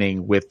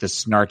beginning with the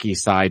snarky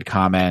side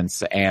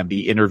comments and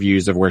the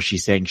interviews of where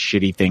she's saying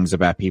shitty things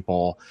about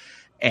people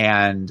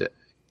and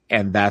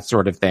that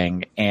sort of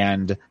thing.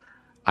 And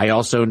I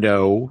also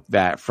know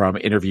that from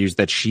interviews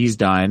that she's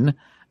done,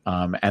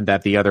 and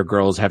that the other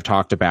girls have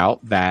talked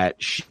about,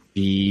 that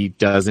she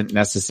doesn't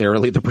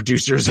necessarily, the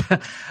producers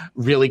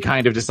really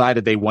kind of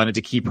decided they wanted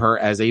to keep her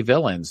as a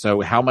villain.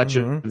 So how much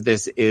of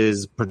this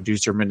is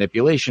producer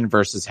manipulation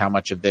versus how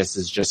much of this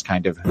is just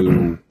kind of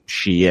who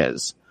she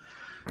is?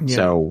 Yeah.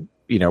 So,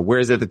 you know,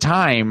 whereas at the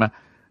time,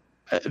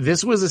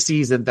 this was a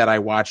season that I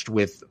watched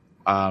with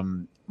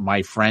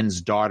my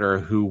friend's daughter,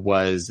 who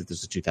was,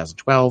 this is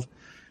 2012.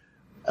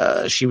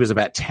 She was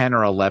about 10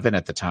 or 11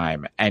 at the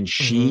time, and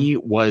she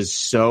was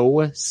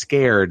so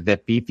scared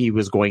that Fifi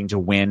was going to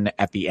win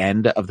at the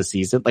end of the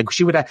season. Like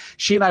she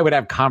and I would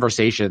have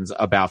conversations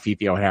about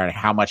Fifi O'Hara and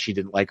how much she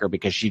didn't like her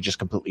because she just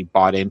completely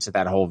bought into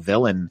that whole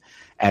villain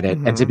edit.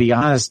 And to be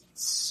honest,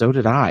 so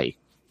did I.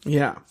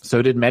 Yeah.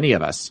 So did many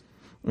of us.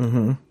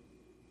 I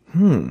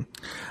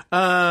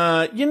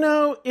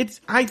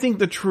think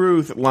the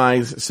truth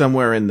lies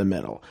somewhere in the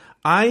middle.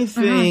 I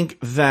think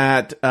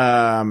that,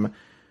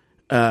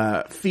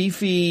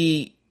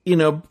 Fifi,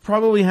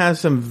 probably has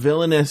some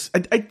villainous.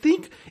 I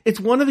think it's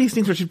one of these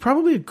things where she's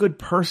probably a good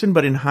person,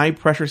 but in high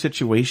pressure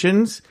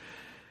situations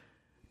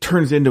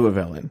turns into a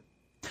villain.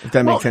 If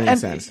that makes any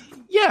sense.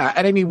 Yeah.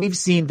 And I mean, we've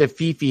seen that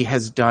Fifi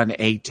has done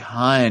a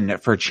ton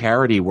for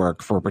charity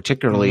work for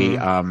particularly,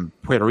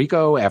 Puerto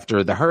Rico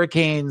after the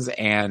hurricanes.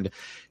 And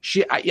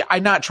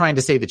I'm not trying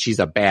to say that she's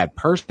a bad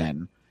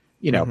person,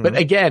 but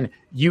again,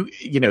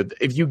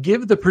 if you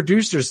give the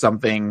producers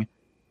something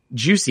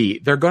juicy,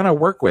 they're going to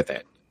work with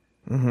it.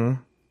 All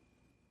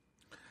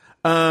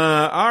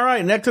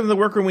right. Next in the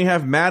workroom, we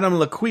have Madame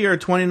LaQueer,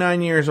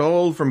 29 years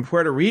old from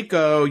Puerto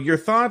Rico. Your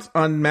thoughts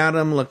on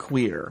Madame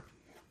LaQueer?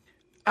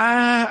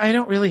 I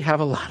don't really have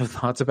a lot of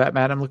thoughts about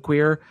Madame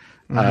LaQueer.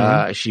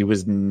 She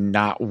was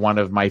not one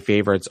of my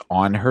favorites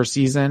on her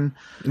season.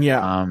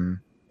 Yeah.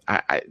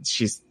 I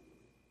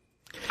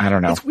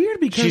don't know. It's weird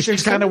because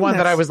she's kind of one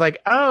that I was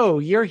like, oh,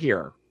 you're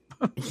here.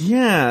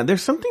 Yeah.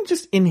 There's something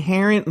just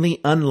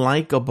inherently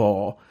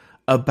unlikable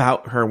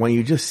about her when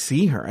you just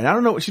see her. And I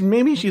don't know,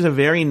 maybe she's a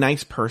very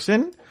nice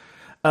person.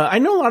 I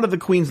know a lot of the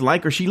queens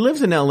like her. She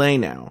lives in LA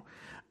now.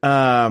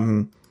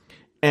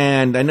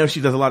 And I know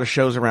she does a lot of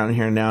shows around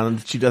here now,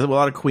 and she does a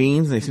lot of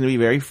queens, and they seem to be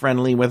very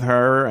friendly with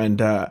her. And,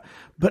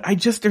 but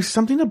there's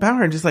something about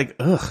her, just like,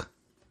 ugh,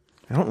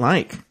 I don't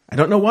like. I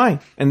don't know why.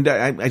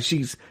 And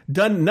she's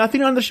done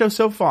nothing on the show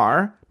so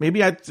far.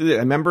 Maybe I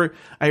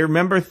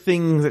remember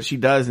things that she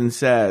does and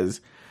says.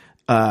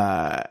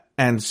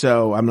 And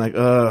so I'm like,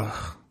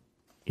 ugh,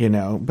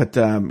 but,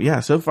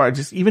 so far,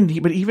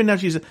 even now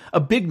she's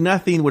a big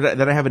nothing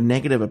that I have a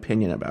negative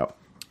opinion about.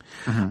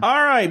 All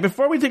right.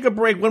 Before we take a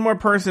break, one more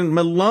person,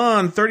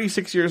 Milan,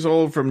 36 years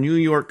old from New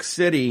York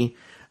City.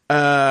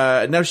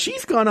 Now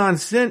she's gone on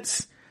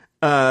since,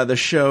 the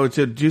show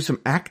to do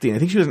some acting. I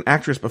think she was an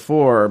actress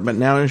before, but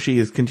now she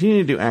is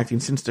continuing to do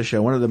acting since the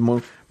show. One of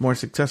the more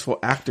successful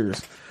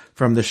actors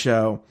from the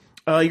show.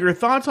 Your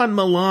thoughts on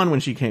Milan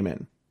when she came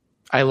in?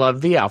 I love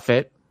the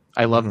outfit.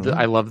 I love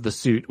the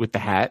suit with the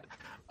hat.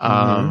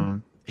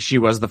 She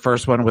was the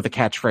first one with a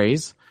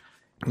catchphrase.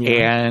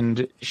 Yeah.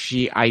 And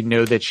I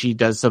know that she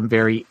does some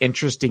very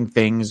interesting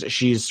things.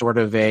 She's sort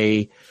of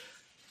a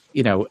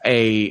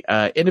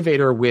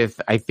innovator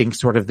with, I think,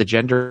 sort of the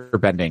gender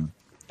bending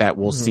that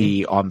we'll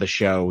see on the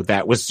show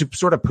that was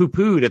sort of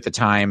poo-pooed at the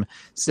time,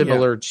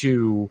 similar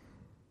to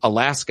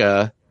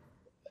Alaska,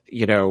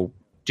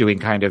 doing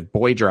kind of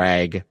boy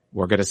drag.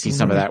 We're going to see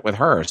some of that with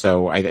her.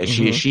 So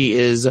she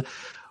is,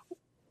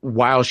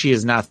 while she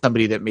is not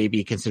somebody that may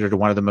be considered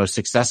one of the most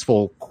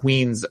successful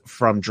queens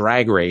from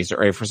Drag Race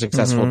or for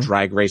successful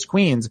Drag Race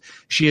queens,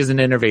 she is an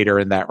innovator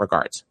in that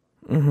regards.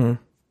 All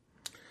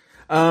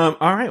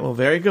right. Well,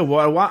 very good.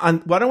 Well,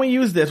 why don't we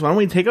use this? Why don't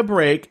we take a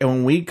break? And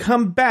when we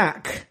come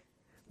back,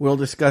 we'll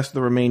discuss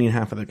the remaining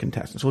half of the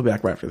contestants. We'll be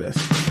back right after this.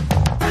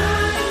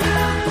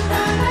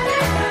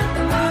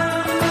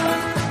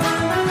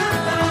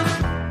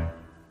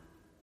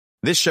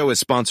 This show is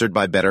sponsored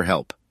by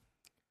BetterHelp.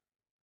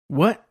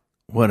 What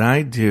would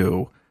I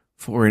do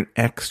for an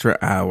extra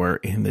hour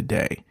in the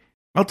day?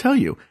 I'll tell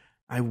you,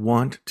 I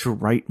want to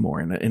write more.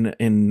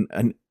 In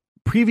a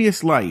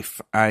previous life,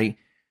 I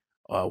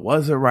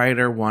was a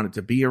writer, wanted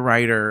to be a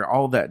writer,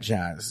 all that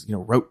jazz,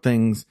 wrote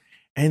things.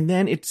 And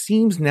then it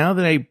seems now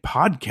that I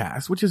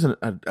podcast, which is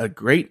a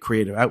great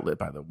creative outlet,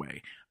 by the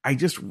way, I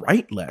just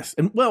write less.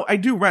 And well, I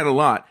do write a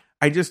lot.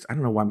 I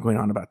don't know why I'm going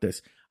on about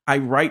this. I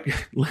write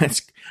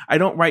less. I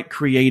don't write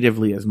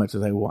creatively as much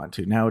as I want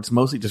to. Now it's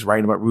mostly just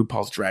writing about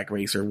RuPaul's Drag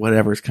Race or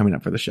whatever's coming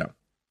up for the show.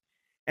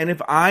 And if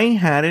I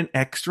had an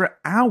extra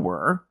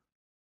hour,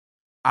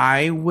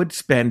 I would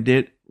spend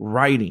it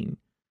writing.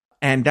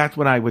 And that's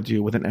what I would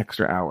do with an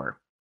extra hour.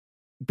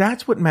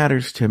 That's what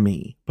matters to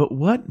me. But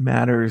what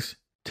matters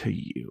to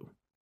you?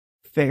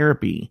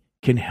 Therapy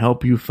can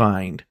help you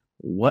find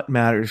what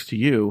matters to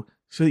you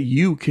so that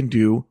you can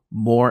do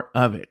more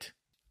of it.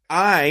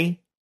 I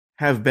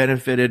have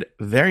benefited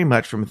very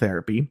much from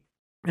therapy,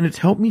 and it's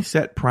helped me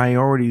set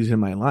priorities in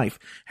my life.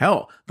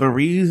 Hell, the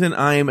reason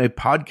I am a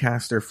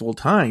podcaster full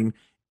time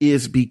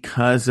is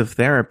because of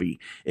therapy.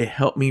 It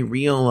helped me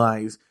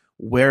realize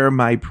where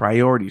my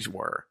priorities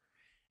were.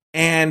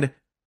 And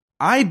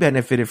I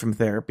benefited from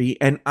therapy,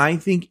 and I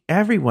think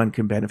everyone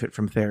can benefit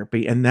from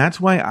therapy. And that's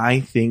why I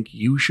think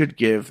you should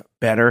give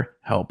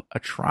BetterHelp a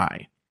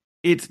try.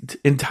 It's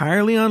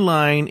entirely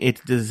online.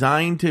 It's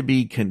designed to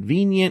be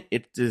convenient.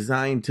 It's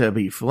designed to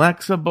be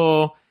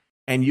flexible.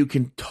 and you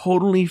can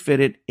totally fit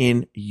it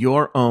in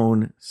your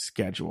own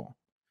schedule.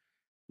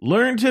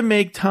 Learn to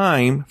make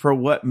time for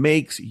what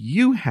makes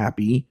you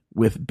happy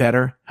with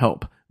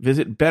BetterHelp.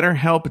 Visit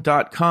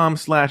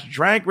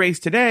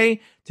betterhelp.com/dragrace today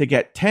to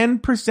get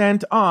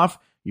 10% off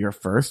your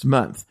first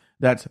month.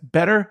 That's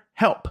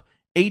BetterHelp,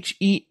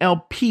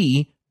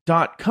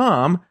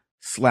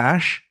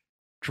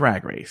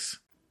 HELP.com/dragrace.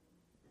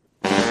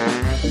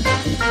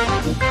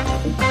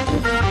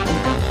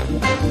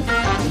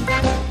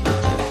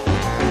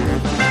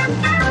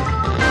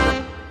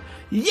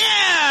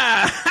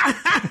 Yeah!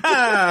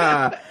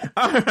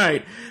 All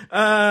right.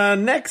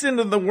 Next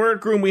into the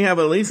workroom, we have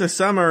Elisa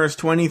Summers,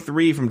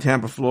 23, from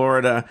Tampa,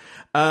 Florida.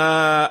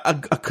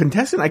 A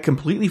contestant I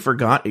completely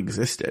forgot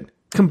existed.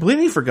 Yep.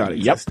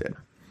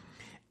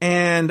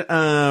 And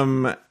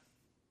I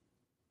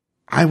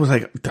was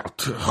like,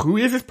 who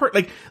is this person?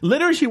 Like,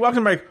 literally, she walks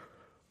in, like,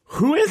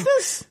 who is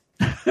this?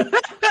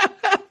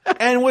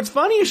 And what's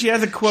funny is she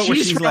has a quote where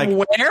she's like,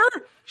 where?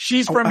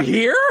 She's from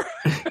here?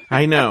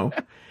 I know.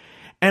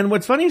 And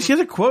what's funny is she has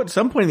a quote at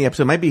some point in the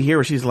episode, might be here,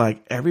 where she's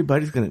like,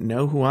 everybody's going to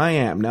know who I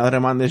am now that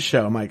I'm on this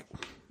show. I'm like,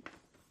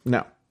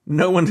 no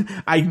one,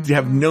 I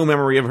have no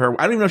memory of her.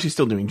 I don't even know if she's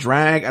still doing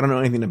drag. I don't know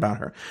anything about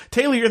her.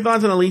 Taylor, your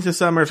thoughts on Elisa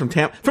Summers from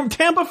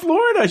Tampa,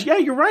 Florida. Yeah,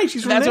 you're right.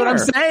 She's from That's there. What I'm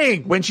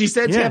saying. When she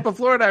said Tampa,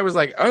 Florida, I was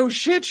like, oh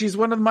shit, she's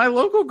one of my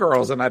local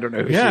girls, and I don't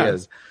know who she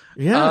is.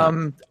 Yeah.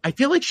 I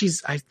feel like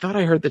I thought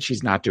I heard that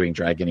she's not doing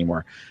drag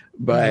anymore,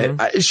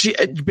 but she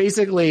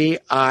basically,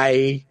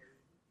 I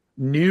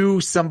knew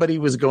somebody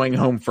was going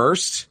home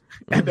first.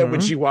 And then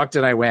when she walked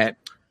in, I went,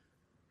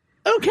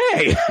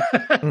 okay.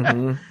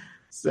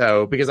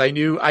 So, because I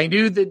knew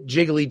that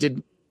Jiggly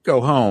didn't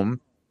go home.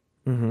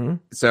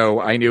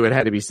 So I knew it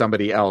had to be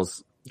somebody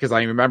else, because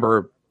I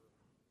remember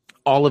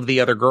all of the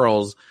other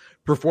girls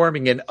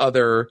performing in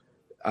other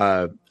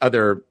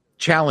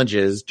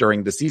challenges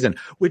during the season,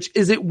 which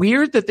is it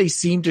weird that they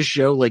seem to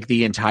show like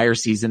the entire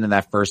season in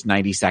that first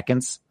 90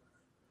 seconds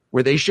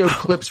where they showed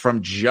clips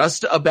from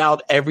just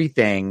about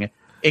everything,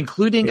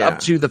 including up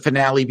to the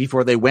finale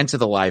before they went to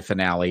the live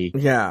finale.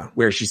 Yeah.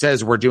 Where she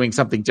says, we're doing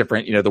something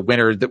different, the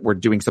winner, that we're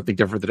doing something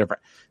different.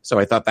 So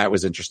I thought that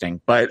was interesting,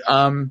 but,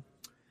 I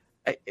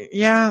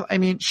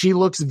mean, she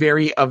looks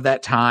very of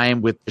that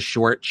time with the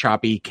short,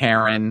 choppy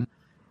Karen.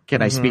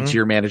 Can I speak to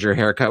your manager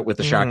haircut with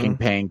the shocking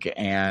pink?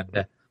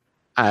 And,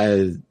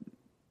 I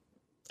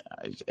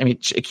mean,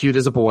 cute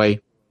as a boy.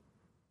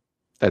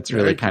 That's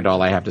really kind of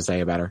all I have to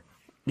say about her.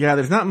 Yeah,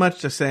 there's not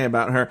much to say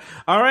about her.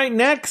 All right,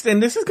 next,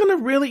 and this is going to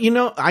really,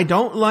 I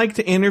don't like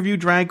to interview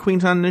drag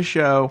queens on this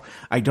show.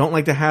 I don't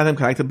like to have them,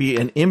 because I like to be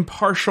an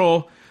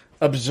impartial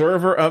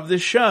observer of the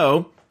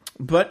show.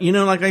 But,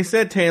 like I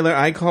said, Taylor,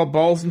 I call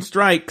balls and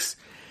strikes.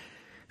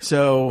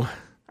 So,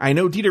 I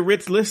know Dita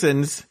Ritz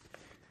listens.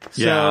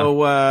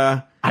 So,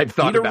 I've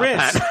thought Dita about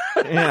Ritz.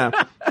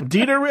 that.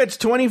 Dita Ritz,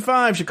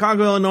 25,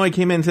 Chicago, Illinois,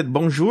 came in and said,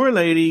 bonjour,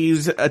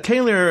 ladies.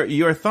 Taylor,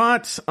 your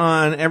thoughts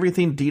on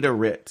everything Dita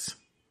Ritz?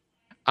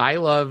 I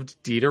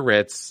loved Dita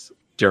Ritz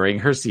during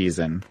her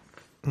season.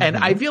 And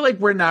I feel like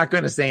we're not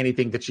going to say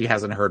anything that she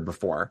hasn't heard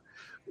before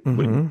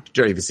during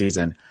the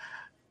season.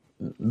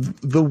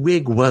 The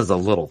wig was a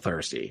little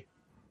thirsty.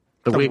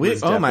 The wig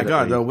was oh my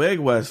God, the wig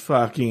was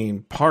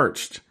fucking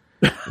parched.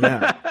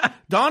 Yeah.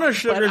 Donna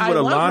Sugars would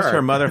have lost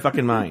her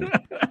motherfucking mind.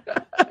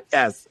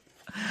 Yes.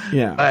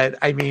 Yeah. But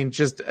I mean,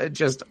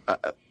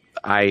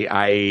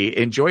 I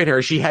enjoyed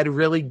her. She had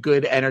really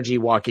good energy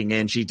walking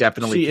in. She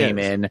definitely came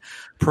in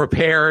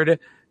prepared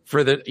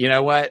for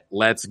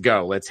let's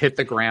go. Let's hit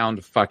the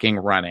ground fucking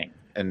running.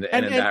 And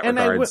in that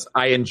regards,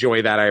 I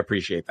enjoy that. I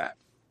appreciate that.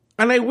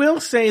 And I will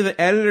say the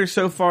editors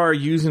so far are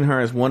using her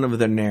as one of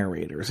the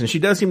narrators, and she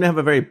does seem to have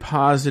a very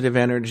positive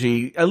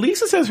energy.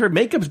 Elisa says her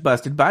makeup's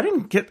busted, but I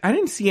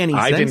didn't see any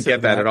sense I didn't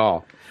get that at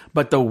all.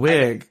 But the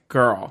wig,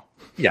 girl.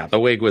 Yeah, the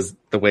wig was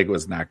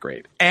not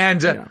great.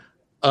 And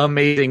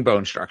amazing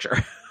bone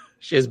structure.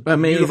 She has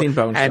amazing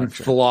bone structure and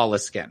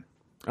flawless skin.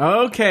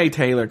 Okay,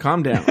 Taylor,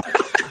 calm down.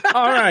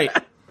 All right.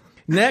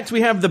 Next,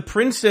 we have the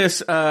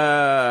princess,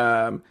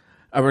 a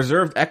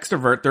reserved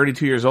extrovert,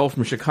 32 years old,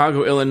 from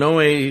Chicago,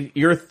 Illinois.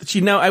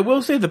 Now, I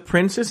will say the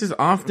princess is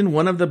often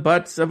one of the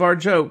butts of our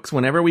jokes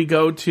whenever we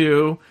go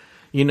to,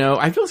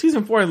 I feel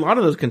season 4, a lot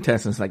of those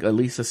contestants like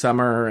Elisa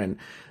Summer and,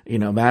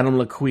 Madame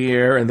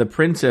LaQueer and the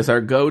princess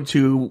are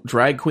go-to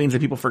drag queens that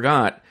people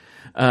forgot.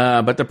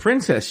 But the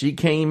princess, she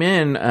came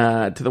in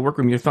to the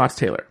workroom. Your thoughts,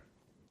 Taylor?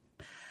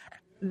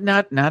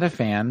 Not a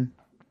fan.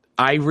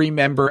 I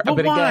remember,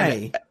 but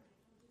why?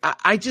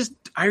 Again,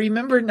 I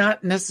remember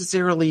not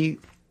necessarily.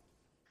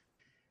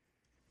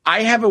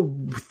 I have a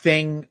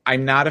thing.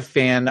 I'm not a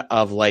fan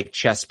of like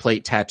chest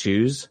plate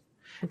tattoos,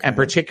 and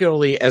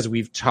particularly as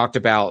we've talked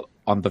about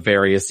on the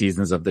various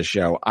seasons of the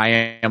show, I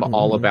am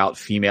all about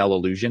female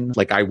illusion.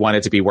 Like I want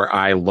it to be where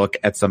I look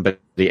at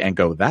somebody and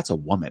go, "That's a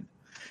woman,"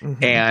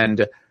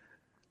 and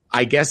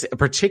I guess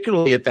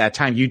particularly at that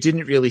time, you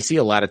didn't really see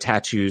a lot of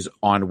tattoos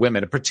on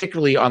women,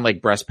 particularly on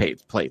like breast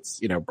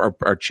plates,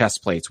 or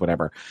chest plates,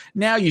 whatever.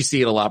 Now you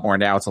see it a lot more.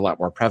 Now it's a lot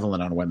more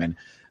prevalent on women.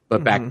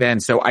 but back then.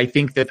 So I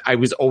think that I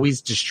was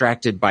always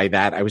distracted by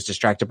that. I was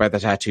distracted by the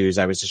tattoos.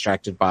 I was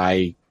distracted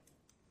by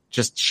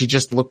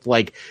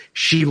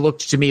she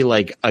looked to me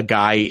like a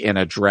guy in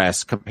a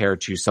dress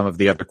compared to some of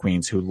the other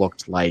queens who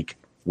looked like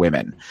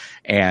women.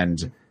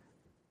 And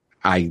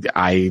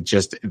it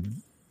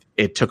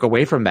took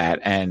away from that.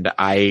 And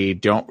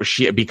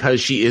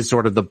because she is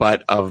sort of the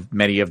butt of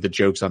many of the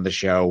jokes on the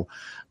show,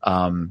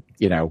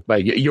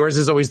 but yours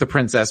is always the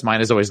princess. Mine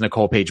is always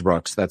Nicole Page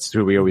Brooks. That's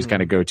who we always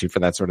kind of go to for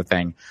that sort of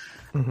thing.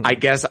 I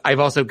guess I've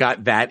also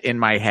got that in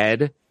my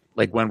head,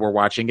 like when we're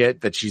watching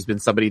it, that she's been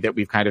somebody that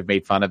we've kind of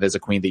made fun of as a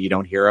queen that you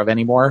don't hear of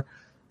anymore.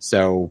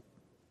 So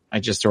I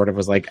just sort of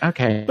was like,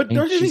 okay. But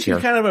don't you think she's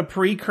kind of a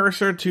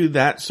precursor to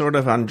that sort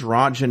of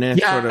androgynous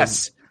sort of...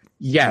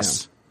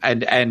 Yes.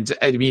 And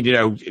I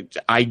mean,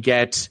 I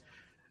get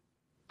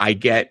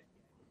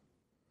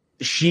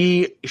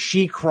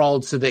she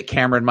crawled so that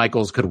Cameron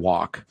Michaels could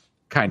walk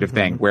kind of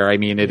thing, where, I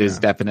mean, it is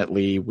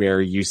definitely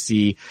where you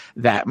see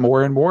that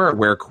more and more,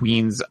 where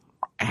queens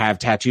have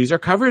tattoos or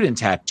covered in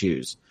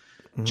tattoos.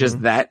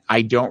 Just that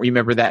I don't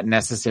remember that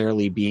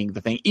necessarily being the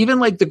thing. Even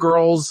like the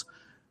girls,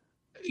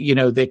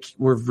 they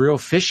were real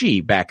fishy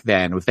back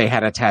then. If they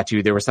had a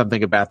tattoo, there was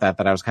something about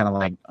that I was kind of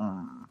like,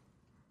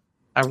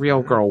 a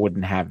real girl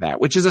wouldn't have that,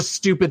 which is a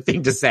stupid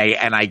thing to say.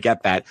 And I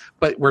get that,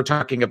 but we're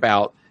talking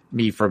about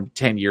me from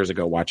 10 years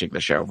ago watching the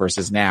show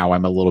versus now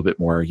I'm a little bit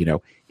more,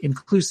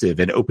 inclusive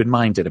and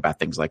open-minded about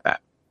things like that.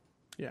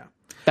 Yeah.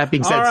 That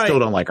being said, still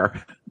don't like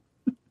her.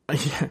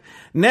 Yeah.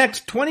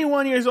 Next,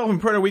 21 years old from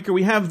Puerto Rico,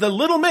 we have the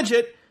little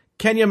midget,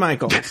 Kenya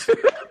Michaels.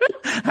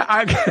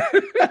 I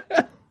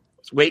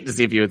was waiting to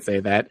see if you would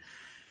say that.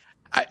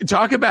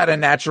 Talk about a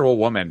natural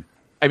woman.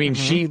 I mean,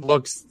 she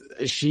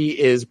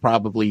is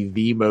probably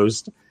the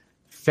most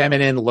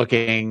feminine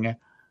looking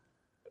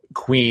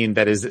queen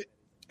that has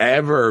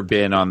ever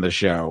been on the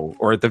show,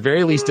 or at the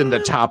very least in the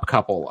top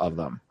couple of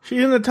them.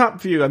 She's in the top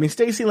few. I mean,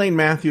 Stacey Lane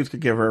Matthews could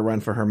give her a run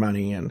for her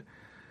money, and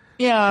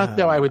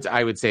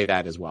I would say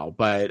that as well.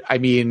 But I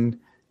mean,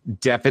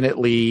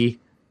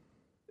 definitely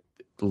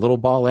little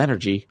ball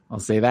energy. I'll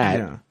say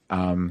that.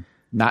 Yeah.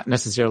 Not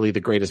necessarily the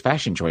greatest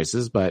fashion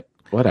choices, but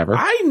whatever.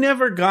 I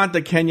never got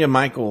the Kenya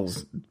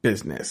Michaels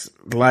business.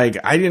 Like,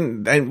 I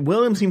didn't. And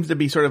William seems to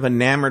be sort of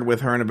enamored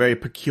with her in a very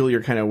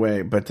peculiar kind of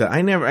way, but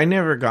I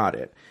never got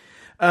it.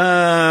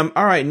 All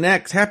right,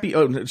 next,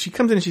 she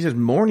comes in and she says,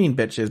 "Morning,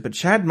 bitches," but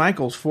Chad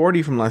Michaels,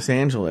 40 from Los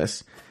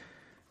Angeles.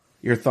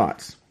 Your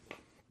thoughts?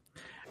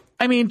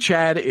 I mean,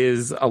 Chad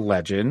is a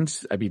legend.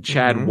 I mean,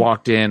 Chad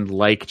walked in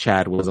like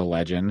Chad was a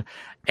legend.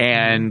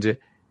 And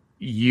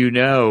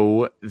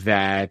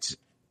that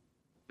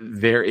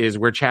there is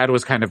where Chad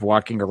was kind of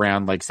walking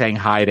around, like saying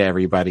hi to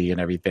everybody and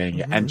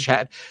everything. And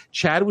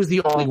Chad was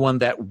the only one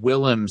that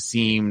Willem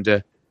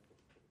seemed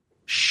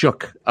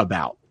shook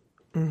about.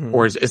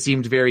 Or it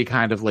seemed very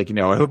kind of like,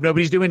 I hope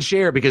nobody's doing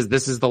Cher because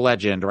this is the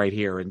legend right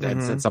here, and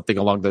said something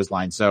along those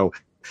lines. So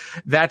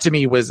that to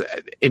me was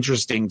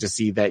interesting to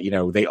see that,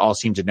 they all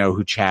seemed to know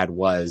who Chad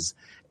was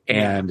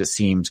and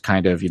seemed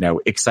kind of,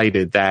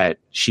 excited that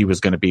she was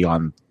going to be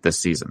on this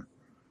season.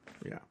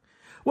 Yeah.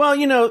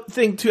 Well,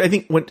 thing too, I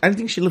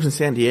think she lives in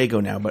San Diego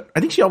now, but I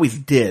think she always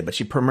did, but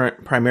she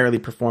primarily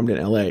performed in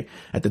LA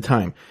at the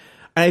time.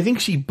 And I think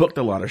she booked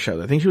a lot of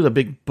shows. I think she was a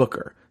big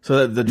booker. So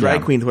that the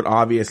drag queens would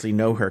obviously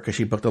know her because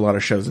she booked a lot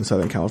of shows in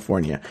Southern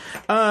California.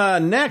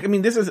 Next, I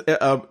mean, this is,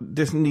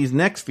 these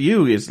next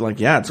few is like,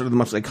 it's sort of the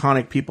most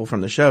iconic people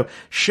from the show.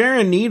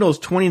 Sharon Needles,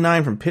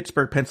 29 from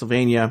Pittsburgh,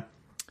 Pennsylvania,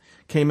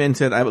 came in and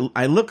said,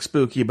 I look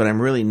spooky, but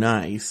I'm really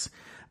nice.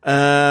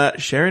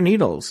 Sharon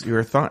Needles,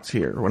 your thoughts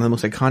here? One of the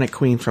most iconic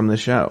queens from the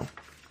show.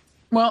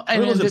 Well,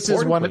 and this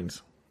is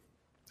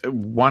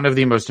one of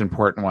the most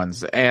important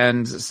ones,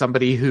 and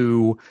somebody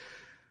who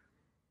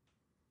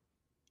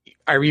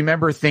I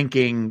remember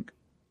thinking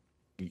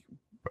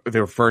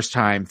the first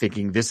time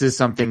thinking this is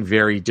something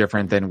very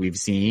different than we've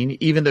seen,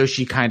 even though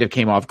she kind of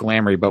came off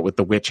glamoury, but with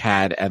the witch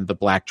hat and the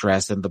black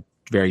dress and the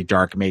very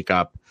dark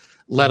makeup,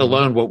 let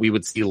alone what we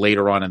would see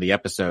later on in the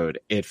episode.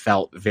 It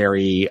felt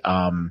very,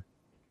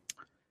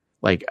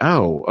 like,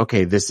 oh,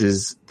 okay, this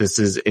is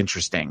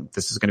interesting.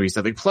 This is going to be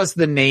something. Plus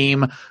the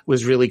name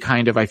was really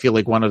kind of, I feel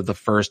like one of the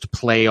first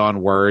play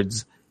on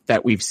words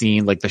that we've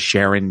seen, like the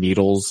Sharon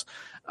Needles,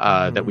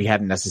 that we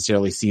hadn't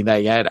necessarily seen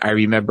that yet. I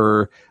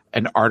remember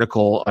an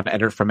article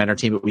from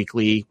Entertainment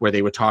Weekly where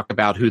they would talk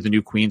about who the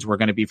new queens were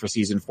going to be for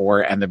season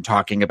 4 and them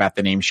talking about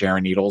the name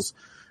Sharon Needles.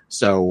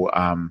 So,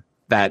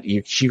 that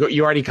you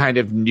already kind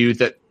of knew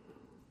that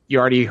you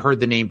already heard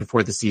the name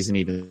before the season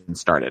even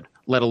started,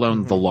 let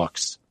alone the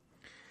looks.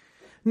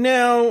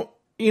 Now,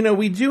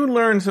 we do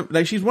learn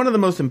like she's one of the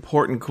most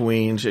important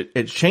queens.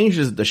 It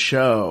changes the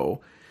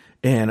show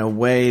in a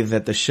way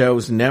that the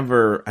show's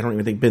never, I don't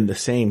even think, been the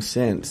same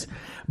since.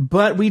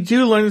 But we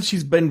do learn that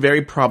she's been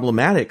very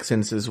problematic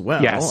since as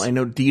well. Yes. I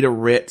know Dita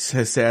Ritz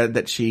has said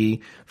that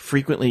she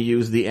frequently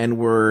used the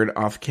N-word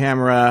off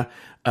camera.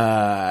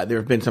 There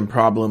have been some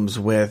problems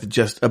with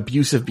just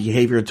abusive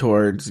behavior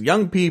towards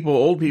young people,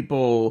 old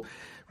people,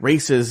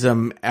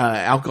 racism,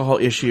 alcohol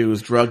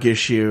issues, drug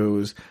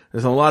issues.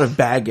 There's a lot of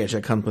baggage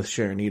that comes with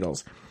Sharon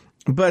Needles.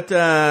 But,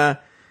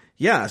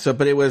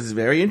 but it was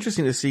very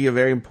interesting to see a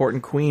very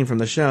important queen from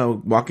the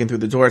show walking through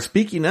the door.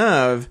 Speaking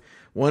of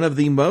one of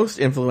the most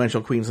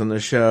influential queens on the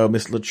show,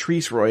 Miss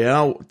Latrice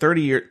Royale,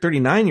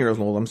 39 years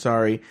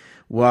old,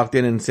 walked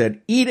in and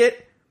said, "Eat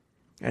it,"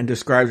 and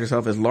describes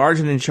herself as large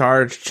and in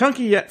charge,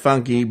 chunky yet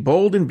funky,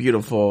 bold and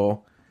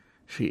beautiful.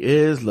 She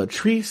is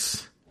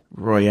Latrice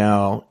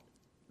Royale.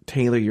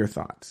 Taylor, your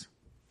thoughts?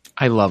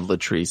 I love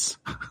Latrice.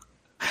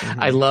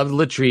 I loved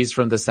Latrice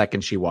from the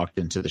second she walked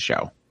into the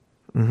show.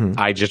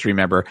 I just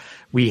remember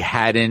we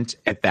hadn't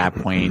at that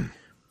point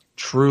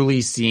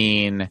truly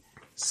seen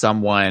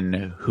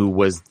someone who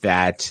was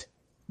that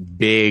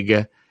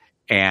big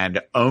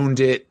and owned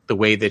it the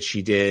way that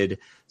she did.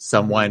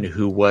 Someone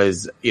who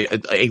was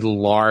a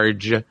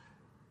large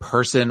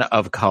person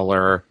of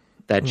color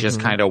that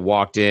just kind of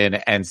walked in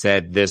and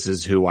said, "This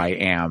is who I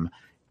am."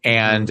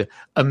 And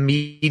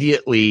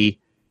immediately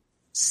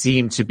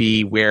seemed to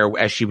be where,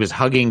 as she was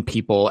hugging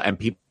people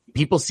and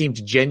people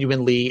seemed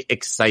genuinely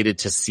excited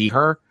to see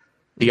her.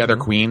 The other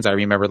queens, I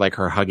remember like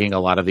her hugging a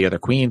lot of the other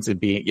queens and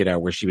being,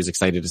 where she was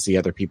excited to see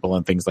other people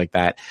and things like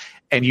that.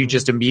 And you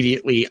just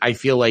immediately, I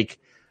feel like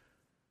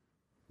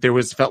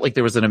felt like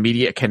there was an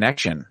immediate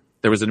connection.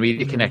 There was an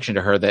immediate connection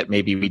to her that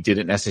maybe we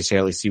didn't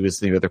necessarily see with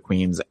the other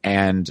queens.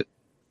 And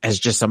as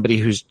just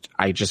somebody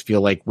I just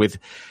feel like with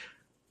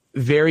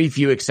very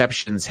few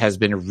exceptions has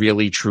been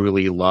really,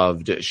 truly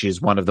loved.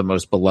 She's one of the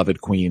most beloved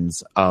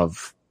queens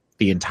of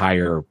the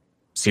entire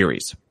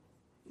series.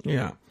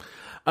 Yeah.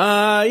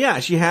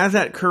 She has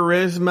that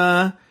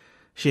charisma.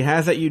 She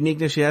has that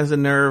uniqueness. She has the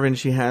nerve and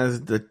she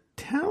has the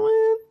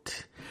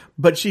talent,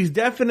 but she's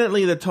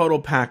definitely the total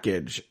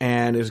package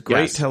and is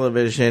great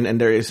television. And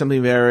there is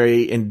something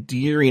very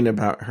endearing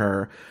about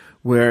her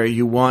where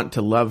you want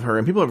to love her.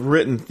 And people have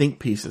written think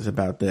pieces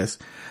about this.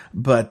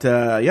 But,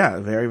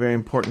 very, very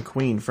important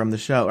queen from the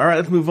show. All right,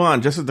 let's move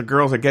on. Just as the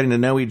girls are getting to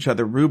know each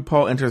other,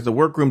 RuPaul enters the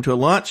workroom to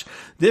launch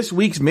this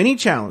week's mini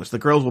challenge. The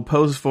girls will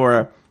pose for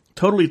a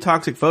totally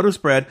toxic photo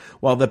spread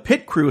while the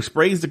pit crew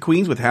sprays the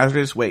queens with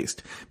hazardous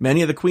waste.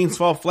 Many of the queens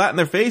fall flat in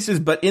their faces,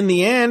 but in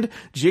the end,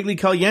 Jiggly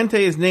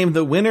Caliente is named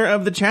the winner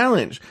of the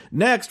challenge.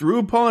 Next,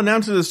 RuPaul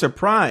announces a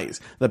surprise.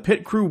 The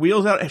pit crew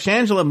wheels out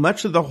Shangela,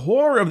 much to the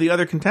horror of the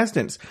other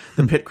contestants.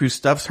 The pit crew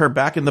stuffs her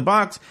back in the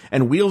box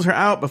and wheels her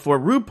out. Before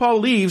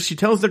RuPaul leaves, she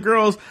tells the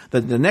girls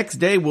that the next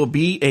day will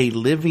be a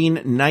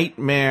living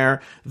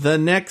nightmare. The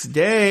next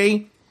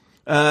day,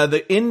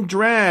 the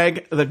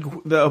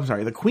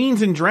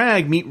queens in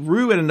drag meet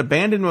Ru at an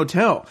abandoned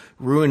motel.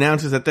 Ru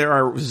announces that there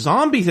are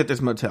zombies at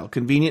this motel.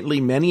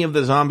 Conveniently, many of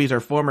the zombies are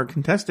former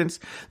contestants.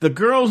 The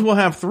girls will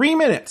have 3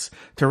 minutes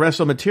to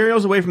wrestle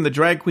materials away from the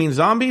drag queen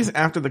zombies.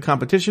 After the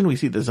competition, we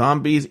see the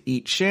zombies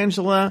eat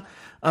Shangela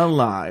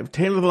alive.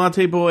 Taylor the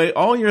Latte Boy,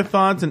 all your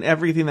thoughts and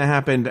everything that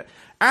happened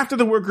after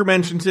the workroom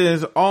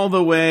entrances all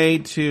the way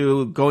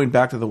to going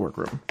back to the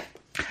workroom.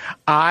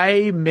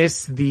 I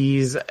miss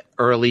these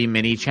early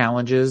mini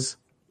challenges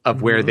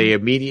of where they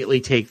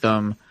immediately take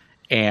them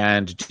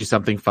and do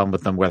something fun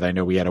with them. Whether I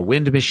know we had a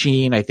wind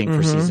machine, I think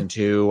for season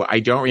 2, I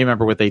don't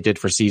remember what they did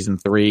for season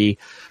 3,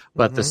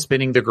 but the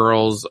spinning the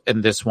girls in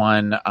this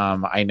one,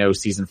 I know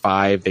season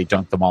 5, they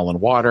dunked them all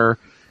in water.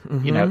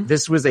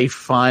 This was a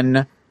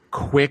fun,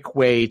 quick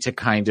way to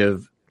kind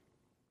of,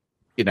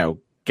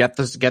 get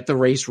the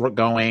race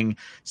going,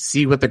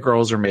 see what the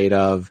girls are made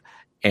of.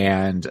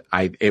 And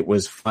it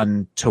was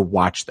fun to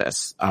watch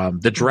this.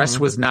 The dress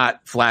was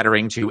not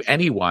flattering to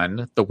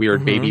anyone, the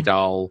weird baby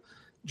doll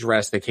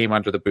dress that came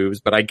under the boobs,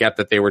 but I get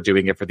that they were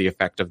doing it for the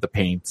effect of the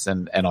paints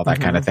and all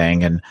that kind of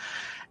thing.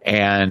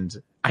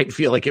 And I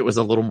feel like it was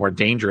a little more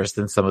dangerous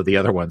than some of the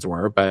other ones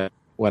were, but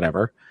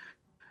whatever.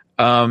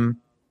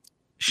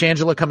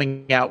 Shangela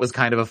coming out was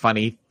kind of a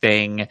funny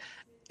thing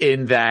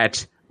in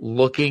that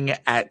looking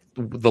at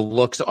the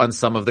looks on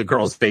some of the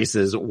girls'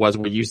 faces was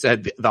where you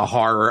said the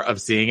horror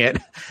of seeing it,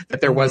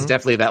 that there was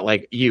definitely that,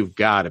 like, you've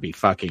got to be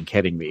fucking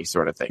kidding me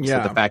sort of thing.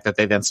 Yeah. So the fact that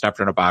they then stuffed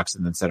her in a box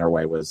and then sent her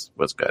away was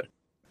good.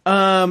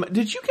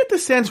 Did you get the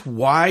sense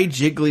why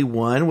Jiggly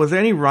won? Was there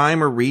any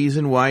rhyme or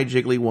reason why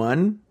Jiggly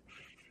won?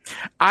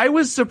 I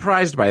was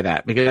surprised by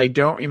that because I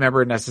don't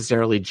remember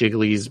necessarily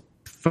Jiggly's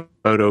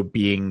photo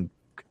being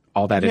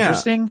all that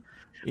interesting.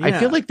 Yeah. I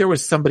feel like there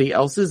was somebody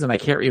else's and I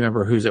can't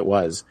remember whose it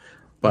was.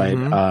 But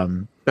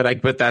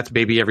but that's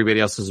maybe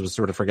everybody else's was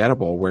sort of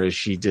forgettable, whereas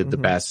she did the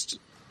best.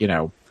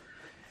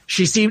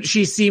 She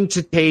seemed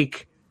to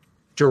take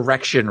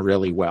direction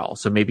really well,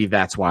 so maybe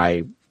that's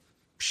why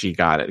she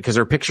got it, because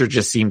her picture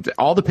just seemed,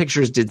 all the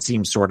pictures did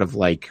seem sort of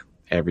like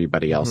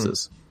everybody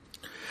else's.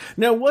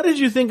 Now, what did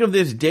you think of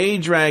this day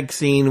drag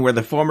scene where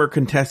the former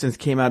contestants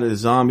came out as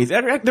zombies?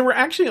 There were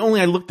actually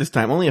only, I looked this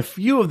time, only a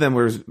few of them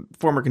were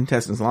former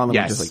contestants. A lot of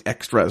them were just like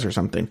extras or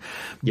something.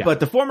 Yeah. But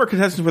the former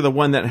contestants were the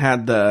one that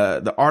had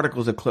the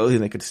articles of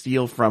clothing they could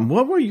steal from.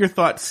 What were your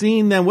thoughts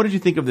seeing them? What did you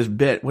think of this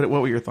bit? What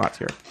were your thoughts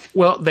here?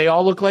 Well, they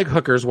all look like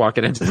hookers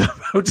walking into the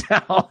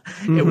hotel.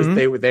 It was,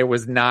 there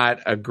was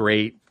not a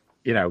great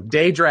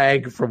day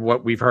drag from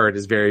what we've heard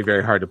is very,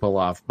 very hard to pull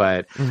off.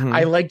 But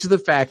I liked the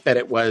fact that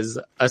it was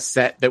a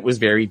set that was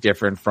very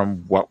different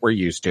from what we're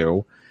used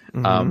to.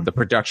 The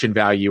production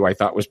value I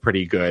thought was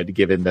pretty good,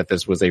 given that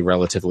this was a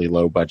relatively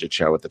low budget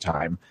show at the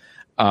time.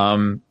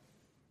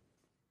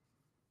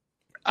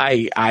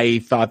 I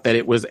thought that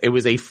it was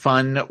a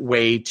fun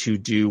way to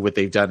do what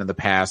they've done in the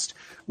past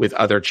with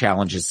other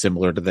challenges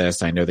similar to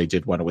this. I know they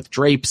did one with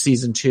Drape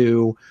season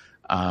 2.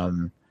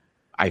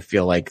 I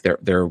feel like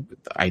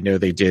I know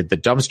they did the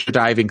dumpster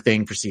diving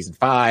thing for season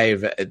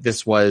 5.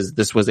 This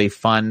was a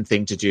fun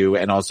thing to do,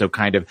 and also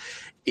kind of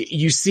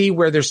you see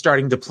where they're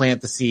starting to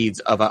plant the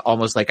seeds of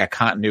almost like a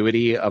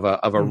continuity of a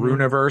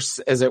Runiverse,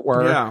 as it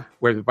were,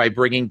 where by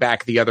bringing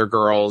back the other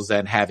girls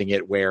and having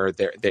it where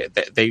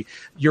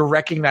you're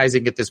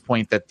recognizing at this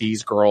point that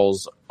these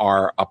girls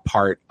are a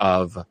part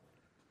of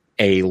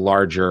a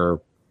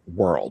larger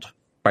world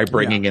by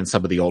bringing in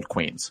some of the old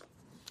queens.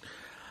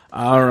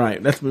 All right,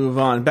 let's move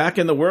on. Back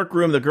in the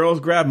workroom, the girls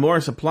grab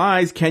more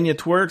supplies. Kenya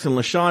twerks and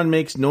LaShawn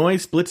makes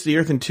noise, splits the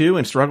earth in two,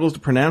 and struggles to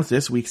pronounce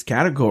this week's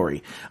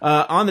category.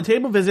 On the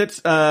table visits,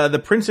 the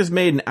princess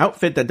made an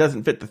outfit that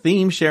doesn't fit the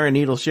theme. Sharon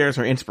Needle shares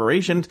her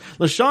inspirations.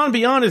 LaShawn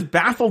Beyond is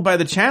baffled by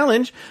the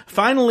challenge.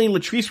 Finally,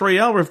 Latrice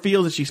Royale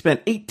reveals that she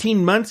spent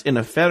 18 months in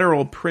a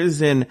federal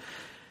prison.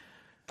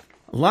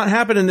 A lot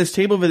happened in this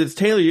table visits.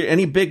 Taylor,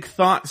 any big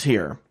thoughts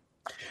here?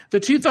 The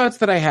two thoughts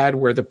that I had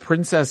were the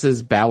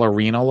princess's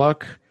ballerina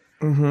look.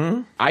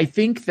 I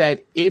think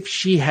that if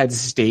she had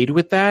stayed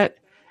with that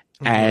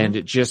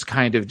and just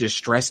kind of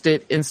distressed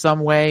it in some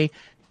way,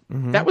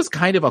 that was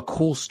kind of a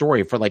cool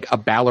story for like a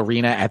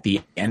ballerina at the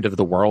end of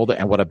the world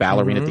and what a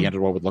ballerina at the end of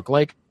the world would look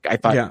like. I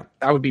thought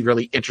that would be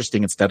really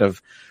interesting instead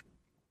of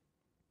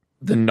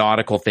the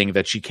nautical thing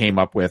that she came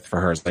up with for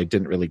hers. I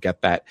didn't really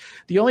get that.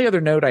 The only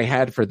other note I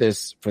had for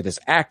this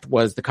act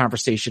was the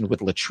conversation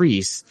with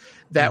Latrice,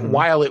 that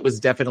while it was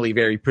definitely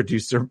very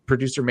producer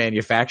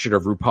manufactured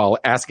of RuPaul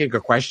asking a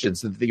question,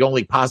 so that the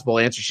only possible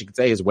answer she could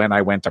say is when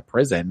I went to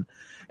prison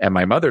and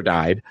my mother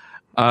died.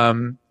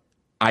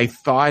 I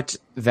thought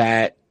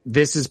that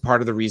this is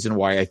part of the reason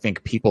why I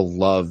think people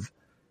love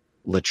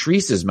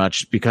Latrice as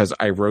much, because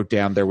I wrote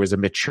down there was a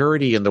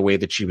maturity in the way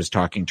that she was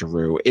talking to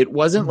Ru. It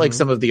wasn't like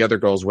some of the other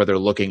girls where they're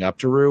looking up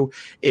to Ru.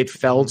 It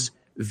felt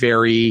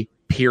very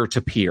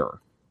peer-to-peer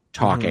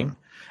talking.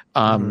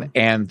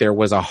 And there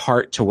was a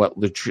heart to what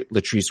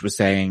Latrice was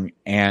saying.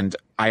 And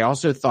I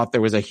also thought there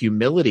was a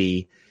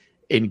humility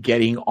in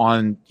getting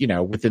on,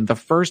 within the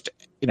first,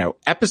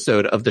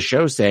 episode of the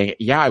show saying,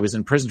 I was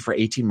in prison for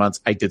 18 months.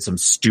 I did some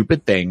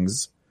stupid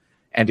things.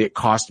 And it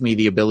cost me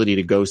the ability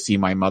to go to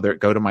my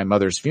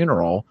mother's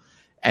funeral.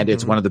 And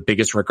it's one of the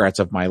biggest regrets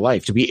of my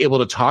life, to be able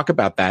to talk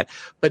about that,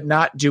 but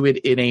not do it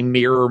in a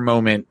mirror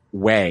moment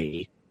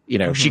way.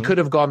 She could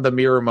have gone the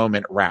mirror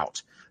moment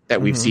route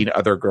that we've seen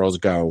other girls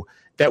go,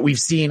 that we've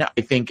seen,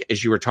 I think,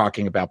 as you were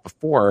talking about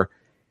before.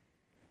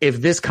 If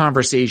this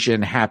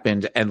conversation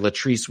happened and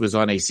Latrice was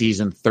on a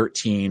season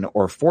 13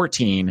 or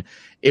 14,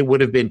 it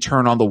would have been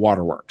turn on the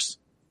waterworks,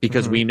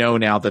 because we know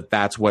now that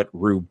that's what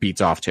Ru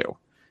beats off to.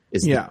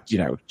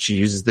 She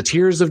uses the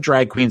tears of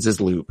drag queens as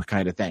lube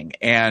kind of thing.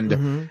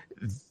 And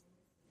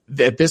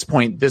at this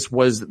point, this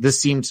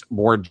seems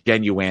more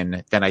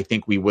genuine than I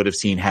think we would have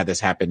seen had this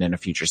happened in a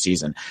future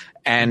season.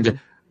 And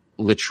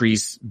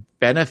Latrice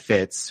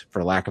benefits,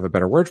 for lack of a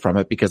better word, from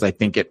it, because I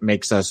think it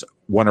makes us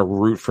want to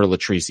root for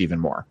Latrice even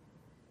more.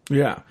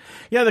 Yeah.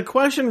 The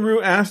question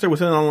Ru asked her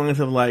was along the lines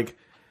of like,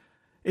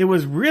 it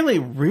was really,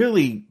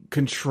 really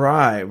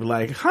contrived.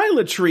 Like, hi,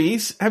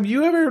 Latrice, have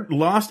you ever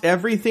lost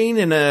everything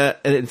and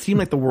it seemed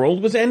like the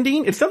world was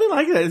ending? It's something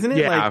like that, isn't it?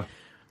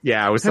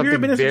 Yeah. It was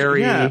something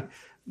very,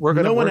 we're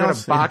going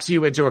to box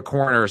you into a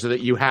corner so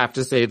that you have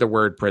to say the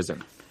word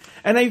prison.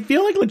 And I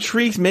feel like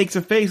Latrice makes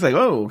a face like,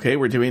 oh, okay,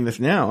 we're doing this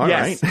now. All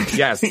right.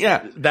 Yes.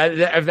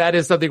 That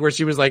is something where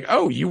she was like,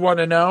 oh, you want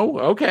to know?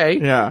 Okay.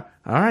 Yeah.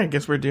 All right.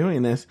 Guess we're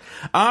doing this.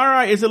 All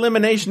right. It's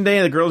elimination day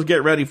and the girls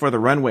get ready for the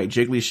runway.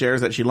 Jiggly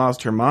shares that she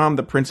lost her mom.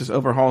 The princess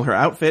overhauled her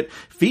outfit.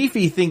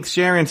 Fifi thinks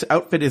Sharon's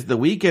outfit is the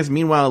weakest.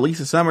 Meanwhile,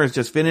 Elisa Summers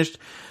just finished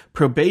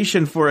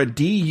probation for a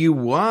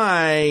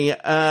DUI.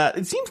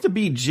 It seems to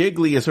be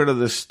Jiggly as sort of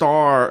the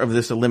star of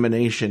this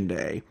elimination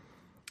day.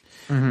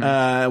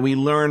 We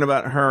learn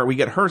about her. We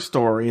get her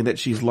story that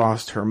she's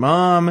lost her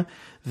mom,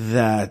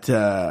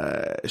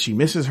 that she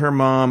misses her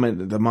mom,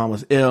 and the mom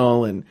was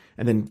ill, and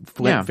then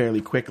fled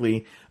fairly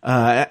quickly.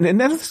 And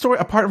that's a story,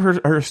 a part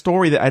of her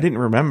story that I didn't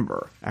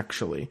remember,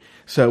 actually.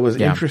 So it was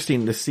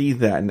interesting to see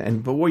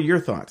that. But what are your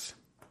thoughts?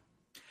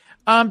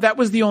 That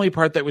was the only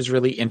part that was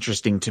really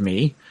interesting to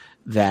me,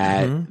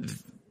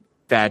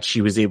 that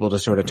she was able to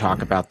sort of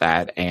talk about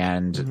that,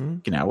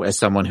 and as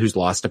someone who's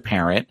lost a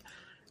parent.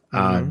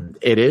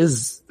 It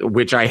is,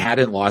 which I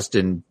hadn't lost,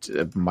 and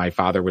my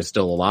father was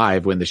still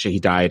alive when he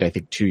died, I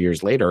think 2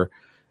 years later,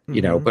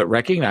 but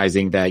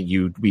recognizing that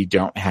we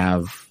don't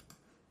have,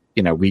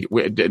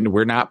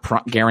 we're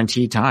not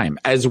guaranteed time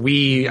as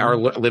we are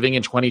living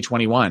in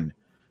 2021.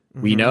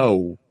 We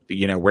know,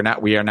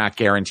 we are not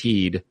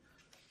guaranteed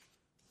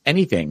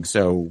anything.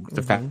 So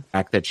the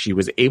fact that she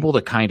was able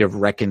to kind of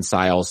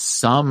reconcile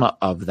some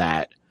of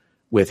that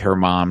with her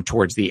mom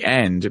towards the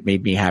end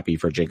made me happy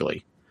for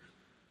Jiggly.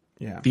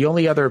 Yeah. The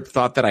only other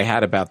thought that I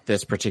had about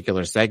this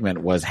particular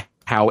segment was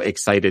how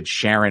excited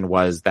Sharon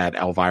was that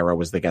Elvira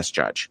was the guest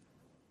judge.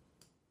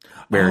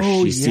 Where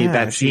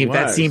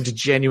that seemed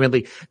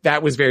genuinely,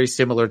 that was very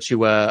similar to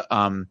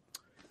Widow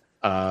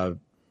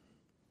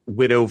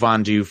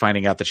Vondu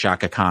finding out that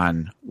Shaka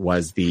Khan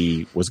was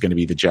going to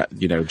be the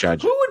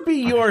judge. Who would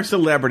be your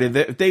celebrity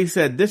that they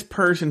said this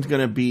person's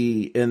going to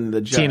be in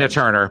the judge?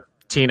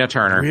 Tina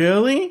Turner.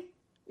 Really?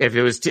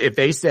 If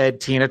they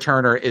said Tina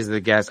Turner is the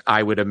guest,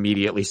 I would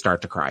immediately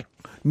start to cry.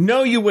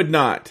 No, you would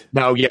not.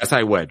 No, yes,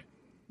 I would.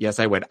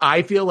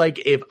 I feel like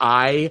if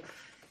I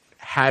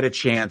had a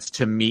chance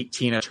to meet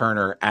Tina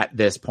Turner at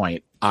this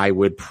point, I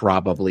would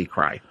probably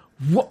cry.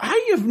 Well,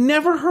 I have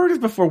never heard of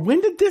before.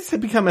 When did this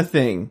become a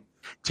thing?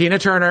 Tina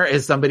Turner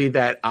is somebody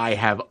that I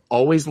have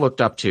always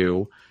looked up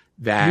to.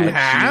 That you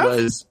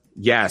have?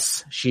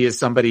 Yes, she is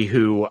somebody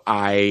who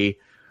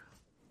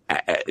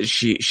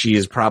she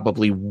is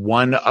probably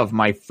one of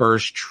my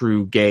first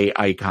true gay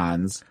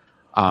icons.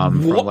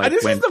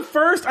 This is the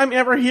first I'm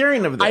ever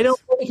hearing of this. I don't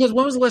know, because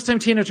when was the last time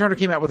Tina Turner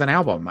came out with an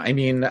album? I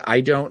mean,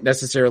 I don't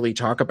necessarily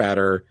talk about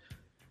her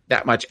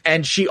that much.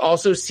 And she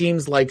also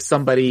seems like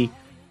somebody,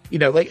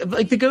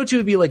 like the go-to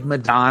would be like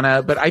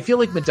Madonna, but I feel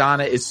like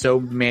Madonna is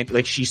so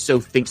she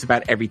so thinks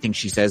about everything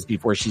she says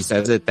before she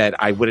says it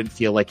that I wouldn't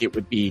feel like it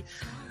would be,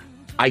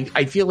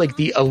 I feel like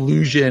the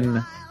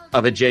illusion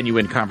of a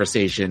genuine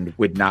conversation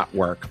would not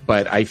work,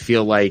 but I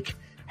feel like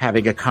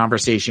having a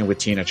conversation with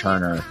Tina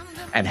Turner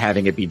and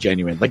having it be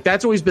genuine. Like,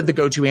 that's always been the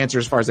go-to answer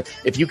as far as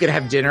if you could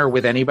have dinner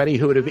with anybody,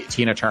 who would it be?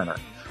 Tina Turner.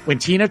 When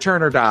Tina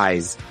Turner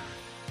dies,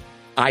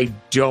 I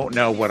don't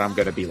know what I'm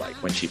going to be like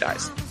when she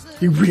dies.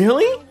 You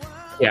really?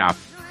 Yeah.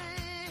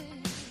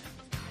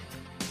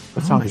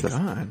 What song is this?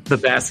 The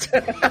best.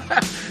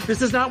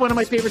 This is not one of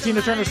my favorite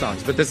Tina Turner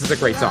songs, but this is a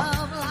great song.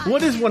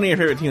 What is one of your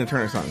favorite Tina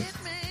Turner songs?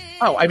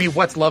 Oh, I mean,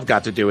 What's Love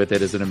Got to Do With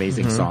It is an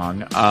amazing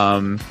song.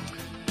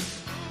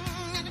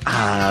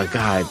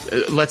 God,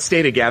 Let's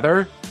Stay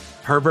Together.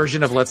 Her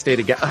version of Let's Stay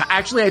Together.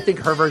 Actually, I think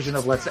her version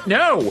of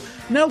No,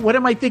 what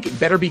am I thinking?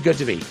 Better Be Good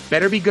to Me.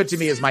 Better Be Good to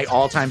Me is my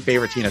all-time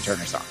favorite Tina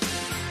Turner song.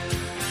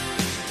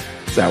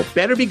 So,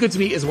 Better Be Good to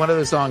Me is one of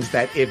those songs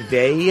that if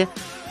they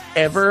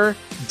ever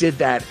did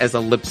that as a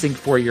lip sync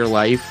for your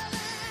life,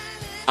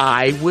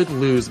 I would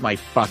lose my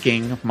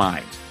fucking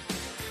mind.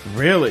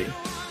 Really?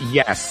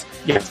 Yes.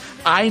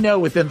 I know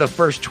within the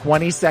first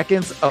 20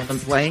 seconds of them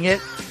playing it,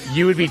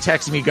 you would be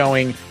texting me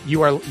going,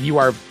 you are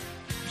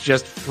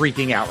just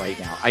freaking out right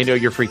now. I know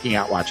you're freaking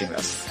out watching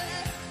this.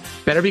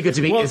 Better Be Good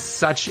to Me is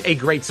such a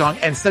great song,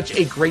 and such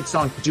a great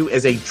song to do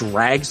as a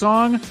drag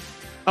song.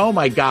 Oh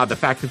my God, the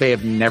fact that they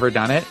have never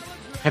done it.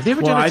 Have they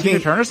ever done a Tina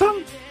Turner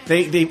song?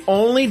 They've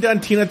only done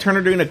Tina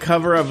Turner doing a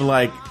cover of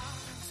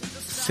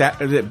is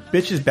it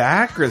Bitches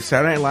Back or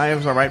Saturday Night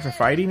Live's All Right for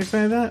Fighting or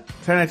something like that?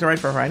 Saturday Night's All Right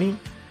for Fighting?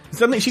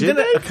 Something she did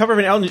a cover of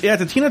an Elton. Yeah,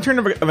 it's a Tina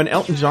Turner of an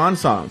Elton John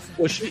song.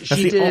 Well,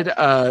 she did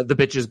The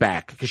Bitches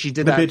Back, because she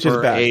did that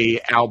for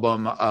a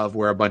album of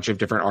where a bunch of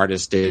different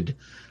artists did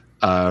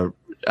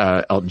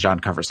Elton John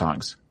cover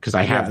songs. Because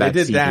I have that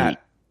CD.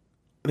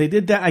 They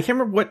did that. I can't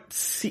remember what.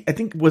 I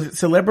think was it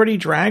Celebrity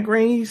Drag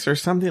Race or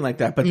something like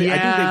that. But I think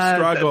they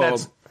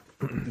struggled.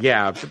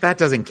 But that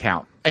doesn't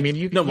count. I mean,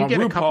 you get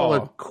RuPaul, a couple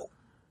of.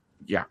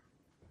 Yeah.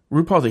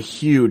 RuPaul's a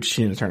huge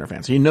Tina Turner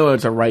fan, so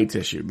it's a rights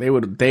issue.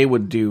 They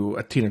would do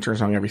a Tina Turner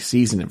song every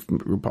season if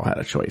RuPaul had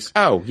a choice.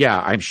 Oh yeah,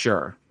 I'm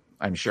sure.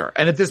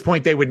 And at this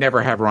point, they would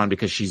never have her on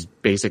because she's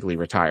basically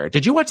retired.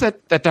 Did you watch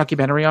that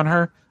documentary on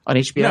her on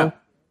HBO?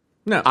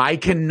 No. I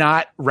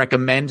cannot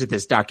recommend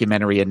this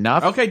documentary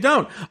enough. Okay,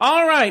 don't.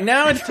 All right,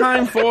 now it's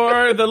time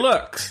for the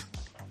looks.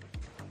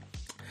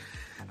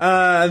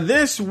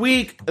 This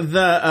week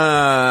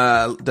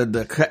the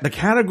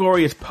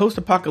category is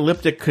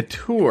post-apocalyptic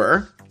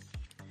couture.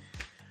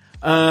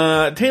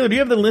 Taylor, do you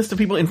have the list of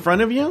people in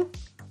front of you?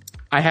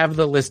 I have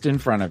the list in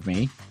front of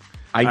me.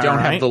 I don't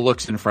have the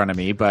looks in front of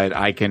me, but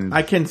I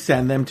can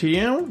send them to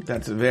you.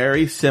 That's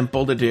very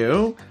simple to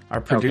do.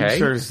 Our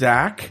producer,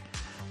 Zach,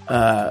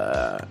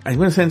 I'm going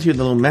to send you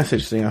the little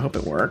message thing. I hope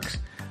it works.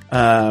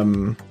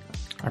 Our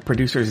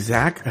producer,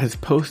 Zach, has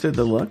posted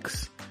the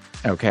looks.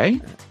 Okay.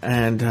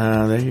 And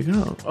there you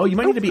go. Oh, you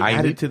might need to be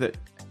added to the...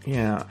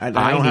 Yeah.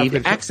 I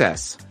need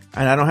access.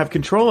 And I don't have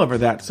control over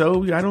that,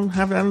 so I don't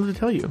have that to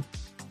tell you.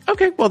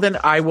 Okay, well then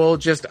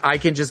I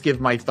can just give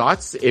my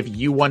thoughts if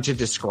you want to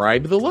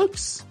describe the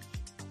looks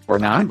or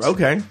not.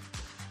 Okay.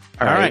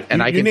 All right.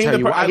 And I can tell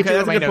you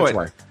what my notes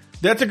were.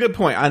 That's a good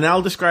point. And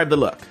I'll describe the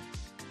look.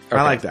 Okay.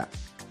 I like that.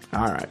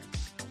 All right.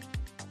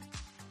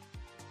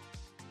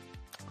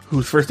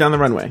 Who's first down the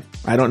runway?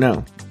 I don't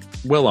know.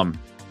 Willem.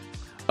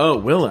 Oh,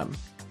 Willem.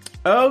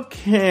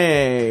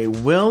 Okay.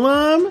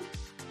 Willem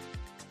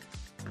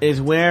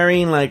is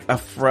wearing like a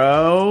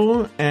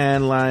fro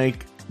and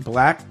like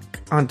black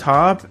on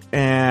top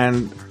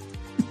and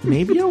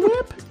maybe a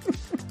whip?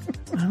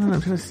 I don't know.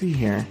 I'm trying to see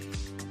here.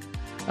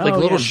 Like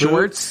little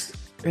shorts.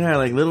 Yeah,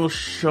 like little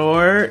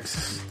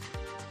shorts.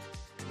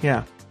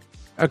 Yeah.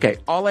 Okay.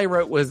 All I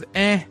wrote was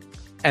and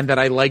that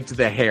I liked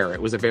the hair.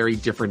 It was a very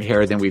different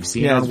hair than we've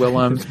seen on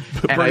Willem.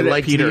 And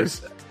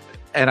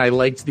I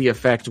liked the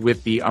effect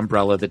with the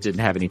umbrella that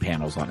didn't have any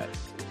panels on it.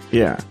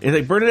 Yeah. It's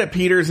like Bernadette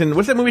Peters and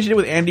what's that movie she did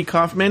with Andy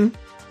Kaufman?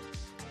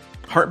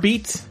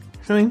 Heartbeats?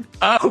 Something?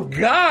 Oh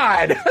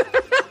God.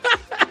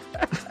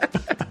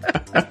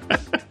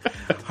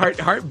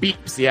 Heart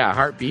beeps. Yeah.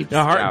 Heart beeps.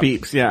 No, heart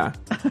beeps. Yeah.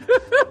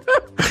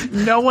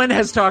 No one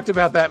has talked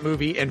about that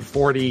movie in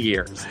 40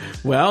 years.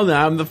 Well,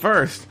 now I'm the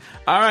first.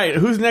 All right.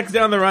 Who's next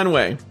down the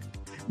runway?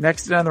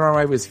 Next down the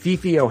runway was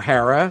Fifi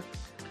O'Hara.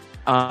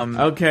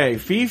 Okay.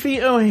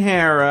 Fifi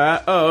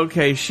O'Hara. Oh,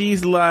 okay.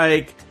 She's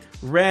like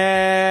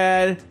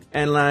red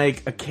and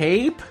like a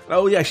cape.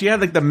 Oh yeah. She had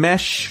like the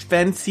mesh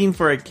fencing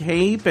for a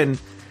cape and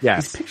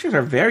yes. These pictures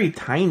are very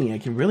tiny. I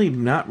can really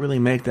not really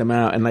make them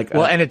out. And like,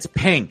 and it's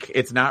pink.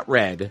 It's not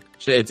red.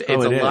 It's a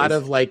lot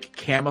of like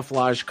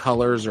camouflage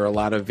colors or a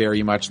lot of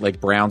very much like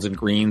browns and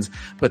greens.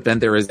 But then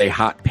there is a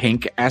hot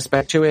pink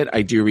aspect to it.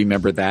 I do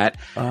remember that.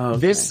 Okay.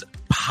 This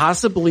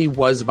possibly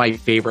was my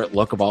favorite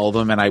look of all of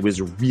them. And I was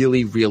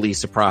really, really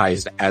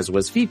surprised, as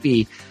was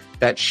Fifi,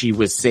 that she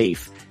was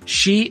safe.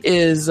 She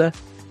is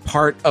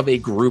part of a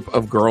group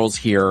of girls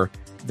here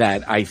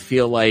that I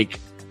feel like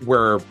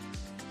were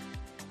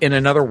in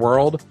another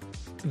world.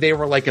 They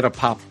were like an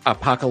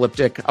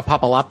apocalyptic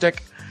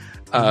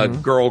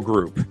girl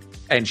group.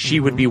 And she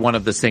would be one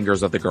of the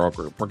singers of the girl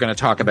group. We're going to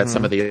talk about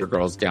some of the other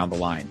girls down the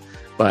line.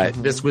 But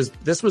this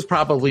was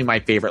probably my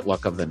favorite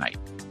look of the night.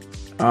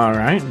 All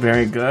right.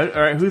 Very good.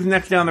 All right. Who's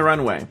next down the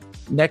runway?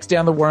 Next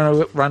down the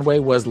runway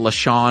was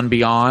LaShawn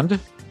Beyond.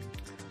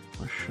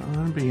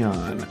 LaShawn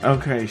Beyond.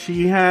 Okay.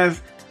 She has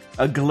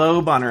a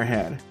globe on her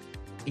head.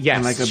 Yes.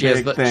 And like a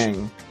big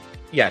thing.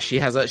 Yeah, she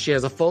has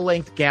a full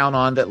length gown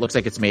on that looks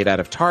like it's made out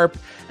of tarp,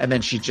 and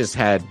then she just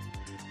had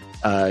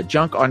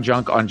junk on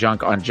junk on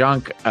junk on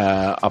junk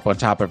up on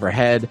top of her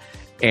head,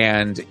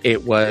 and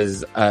it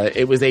was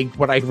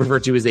what I refer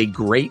to as a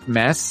great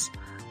mess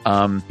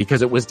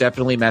because it was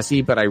definitely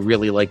messy, but I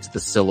really liked the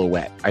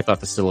silhouette. I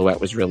thought the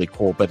silhouette was really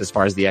cool, but as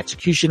far as the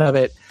execution of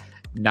it,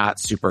 not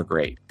super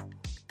great.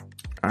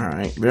 All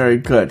right, very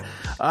good.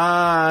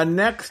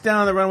 Next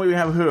down the runway we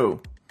have who?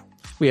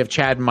 We have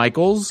Chad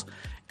Michaels,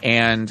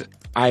 and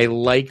I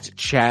liked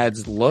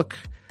Chad's look,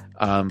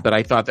 but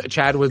I thought that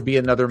Chad would be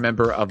another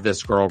member of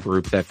this girl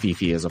group that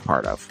Fifi is a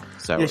part of.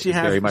 So yeah, she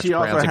has very much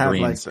browns and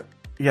greens. Like,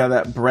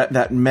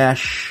 that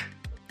mesh,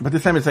 but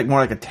this time it's like more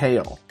like a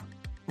tail.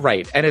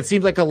 Right, and it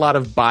seemed like a lot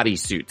of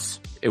bodysuits.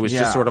 It was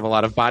just sort of a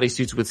lot of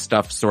bodysuits with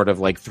stuff sort of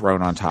like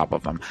thrown on top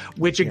of them.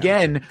 Which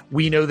again,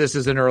 we know this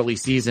is an early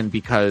season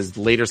because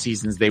later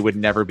seasons they would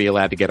never be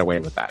allowed to get away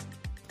with that.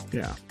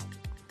 Yeah.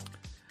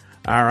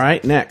 All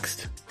right,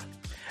 next.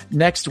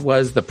 Next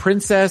was the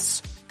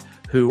princess,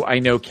 who I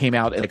know came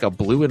out in like a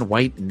blue and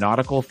white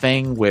nautical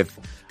thing with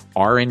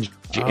orange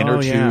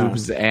inner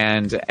tubes,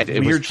 and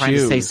it was trying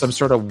to say some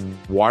sort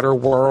of water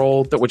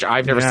world, which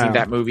I've never seen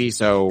that movie,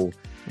 so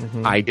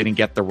I didn't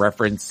get the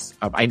reference.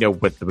 I know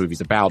what the movie's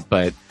about,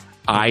 but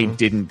I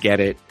didn't get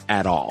it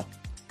at all.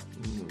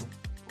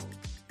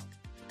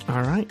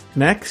 All right,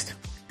 next.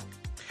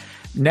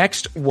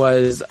 Next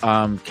was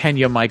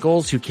Kenya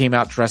Michaels, who came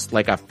out dressed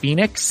like a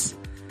phoenix.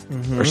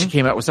 Or she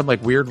came out with some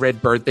like weird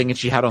red bird thing and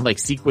she had on like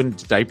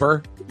sequined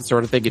diaper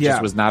sort of thing. It just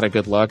was not a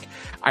good look.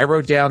 I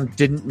wrote down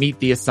didn't meet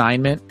the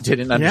assignment,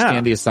 didn't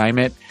understand the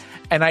assignment.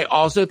 And I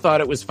also thought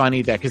it was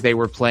funny that because they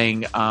were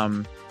playing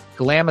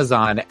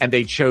Glamazon and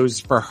they chose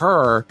for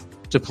her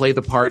to play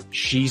the part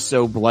She's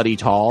So Bloody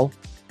Tall.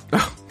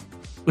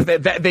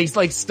 They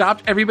like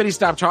stopped, everybody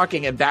stopped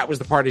talking, and that was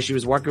the part as she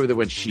was walking with it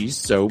when she's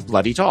so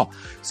bloody tall.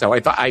 So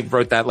I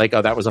wrote that like,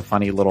 oh, that was a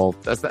funny little,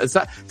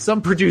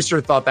 some producer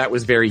thought that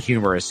was very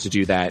humorous to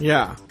do that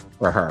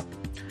for her.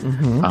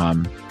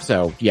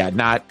 So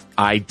yeah,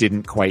 I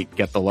didn't quite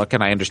get the look,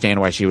 and I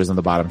understand why she was in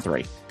the bottom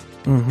three.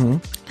 All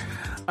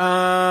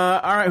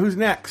right, who's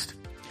next?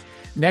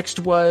 Next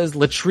was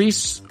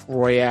Latrice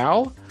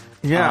Royale.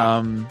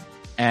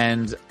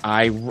 And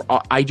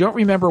I don't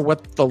remember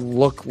what the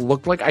look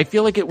looked like. I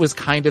feel like it was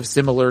kind of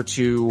similar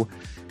to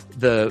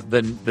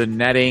the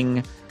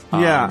netting.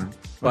 But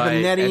the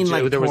netting,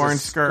 like there was torn a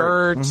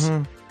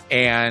skirt.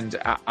 And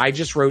I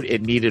just wrote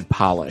it needed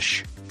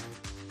polish.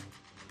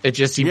 It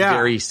just seemed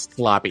very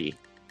sloppy.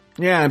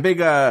 Yeah, and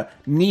big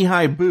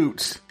knee-high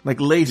boots,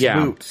 like lace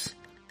boots.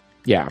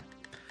 Yeah.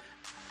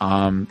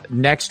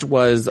 Next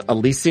was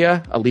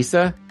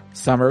Elisa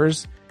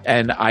Summers,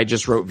 and I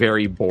just wrote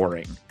very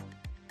boring.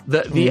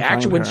 The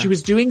actual when Ru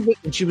was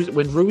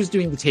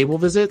doing the table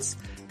visits,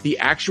 the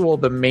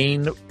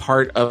main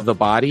part of the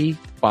body,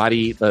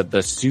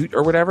 the suit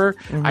or whatever,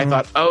 I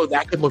thought, oh,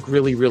 that could look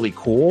really, really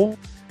cool.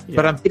 Yeah.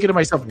 But I'm thinking to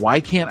myself,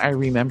 why can't I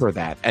remember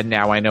that? And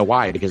now I know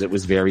why, because it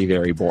was very,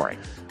 very boring.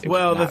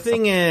 Well, the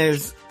thing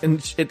is, and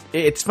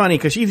it's funny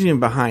because she's even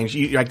behind.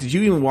 Did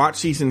you even watch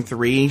season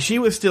 3? She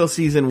was still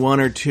season 1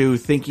 or 2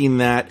 thinking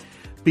that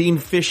being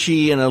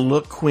fishy and a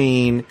look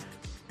queen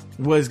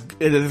was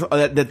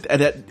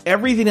that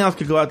everything else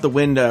could go out the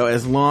window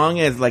as long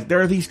as, like,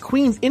 there are these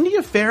queens.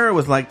 India Farah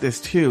was like this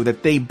too,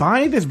 that they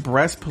buy this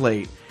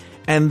breastplate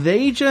and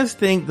they just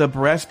think the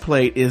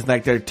breastplate is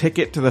like their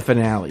ticket to the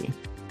finale.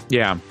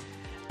 Yeah.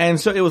 And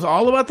so it was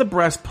all about the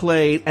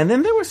breastplate, and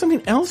then there was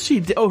something else she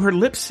did. Oh, her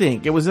lip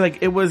sync.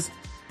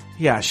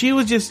 She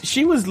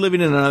was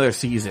living in another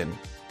season.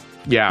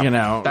 Yeah. You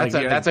know,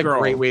 that's a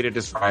great way to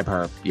describe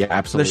her. Yeah,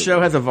 absolutely. The show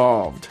has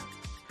evolved.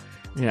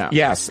 Yeah.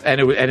 Yes,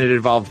 and it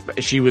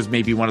evolved. She was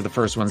maybe one of the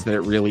first ones that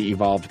it really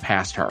evolved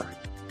past her.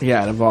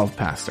 Yeah, it evolved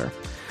past her.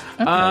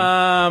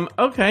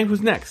 Okay,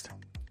 who's next?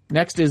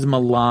 Next is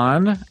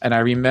Milan, and I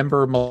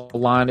remember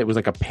Milan. It was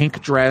like a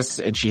pink dress,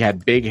 and she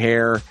had big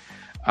hair,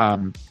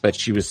 but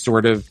she was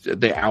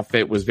the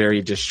outfit was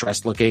very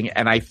distressed looking,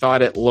 and I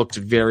thought it looked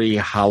very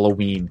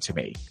Halloween to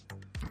me.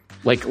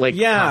 Like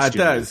yeah,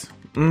 costume. It does.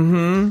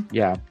 Mm-hmm.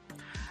 Yeah.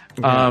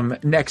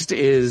 Next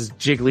is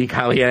Jiggly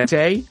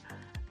Caliente,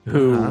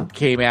 who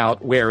came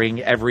out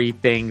wearing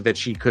everything that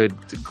she could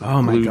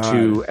glue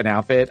to an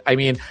outfit. I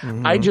mean,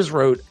 I just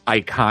wrote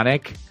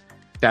iconic.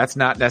 That's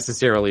not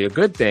necessarily a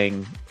good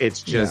thing.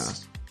 It's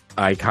just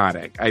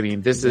iconic. I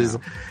mean, this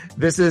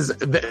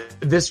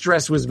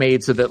dress was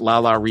made so that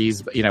Lala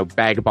Ree's,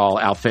 bag ball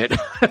outfit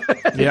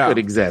could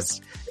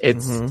exist.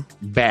 It's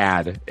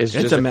bad. It's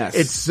just a mess.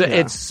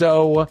 It's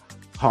so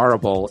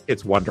horrible.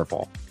 It's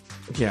wonderful.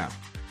 Yeah,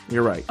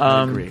 you're right.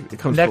 I agree. It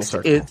comes full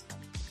circle.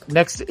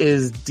 Next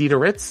is Dita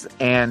Ritz,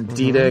 and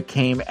Dita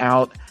came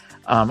out.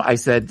 I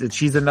said that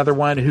she's another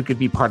one who could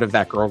be part of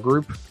that girl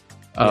group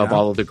of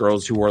all of the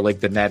girls who wore like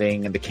the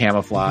netting and the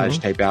camouflage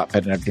type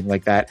outfit and everything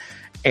like that.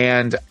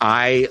 And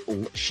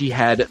she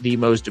had the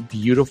most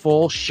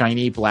beautiful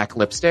shiny black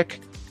lipstick.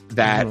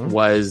 That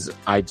was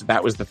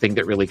the thing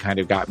that really kind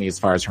of got me as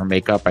far as her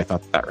makeup. I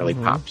thought that really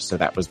popped. So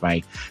that was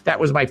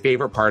my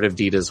favorite part of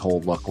Dita's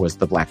whole look, was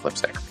the black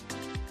lipstick.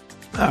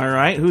 All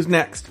right, who's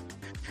next?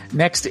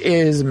 Next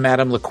is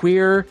Madame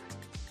LaQueer.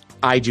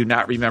 I do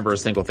not remember a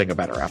single thing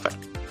about her outfit.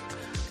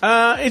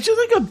 It's just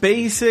like a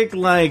basic,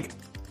 like,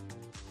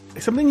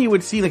 something you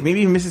would see, like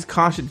maybe Mrs.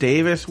 Kasha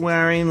Davis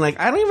wearing. Like,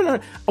 I don't even know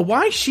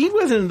why she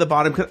wasn't in the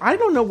bottom, because I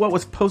don't know what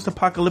was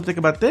post-apocalyptic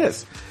about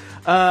this.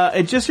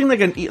 It just seemed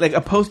like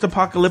a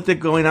post-apocalyptic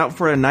going out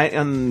for a night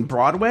on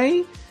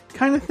Broadway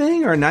kind of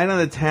thing, or a night on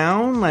the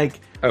town. Like,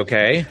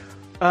 okay.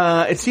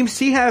 It seems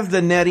she has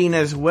the netting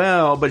as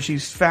well, but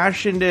she's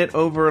fashioned it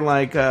over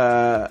like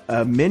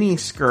a mini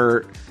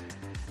skirt.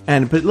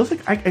 But it looks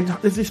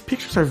like these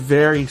pictures are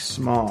very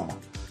small.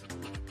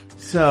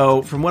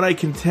 So from what I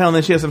can tell, and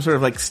then she has some sort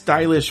of like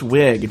stylish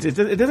wig. It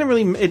doesn't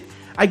really.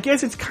 I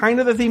guess it's kind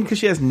of the theme because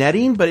she has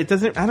netting, but it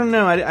doesn't. I don't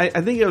know. I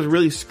think it was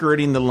really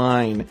skirting the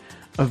line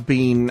of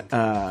being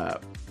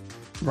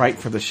right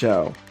for the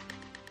show.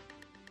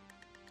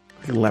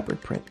 Like a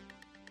leopard print.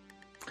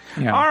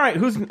 Yeah. All right,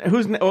 who's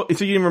so you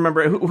didn't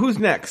remember who's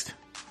next?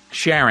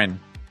 Sharon.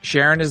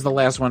 Sharon is the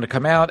last one to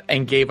come out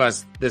and gave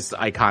us this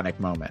iconic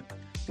moment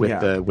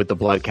with the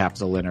blood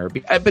capsule in her.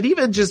 But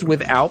even just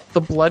without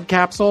the blood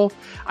capsule,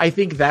 I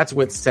think that's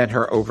what sent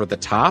her over the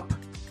top.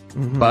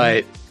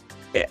 But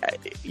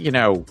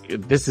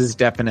this is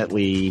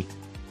definitely,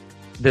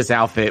 this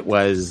outfit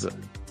was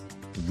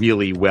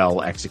really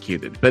well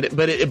executed. But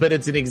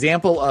it's an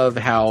example of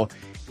how,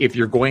 if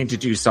you're going to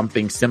do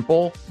something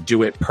simple,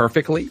 do it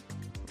perfectly.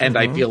 And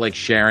I feel like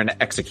Sharon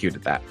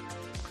executed that.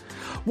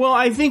 Well,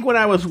 I think when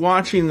I was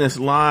watching this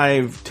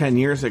live 10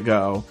 years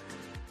ago,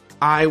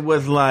 I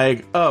was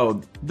like,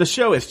 oh, the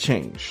show has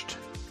changed.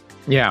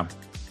 Yeah.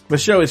 The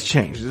show has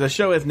changed. The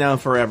show has now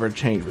forever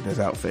changed with this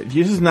outfit.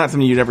 This is not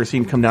something you'd ever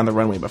seen come down the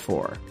runway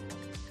before.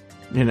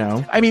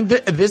 I mean,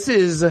 this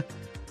is,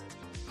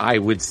 I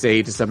would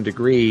say to some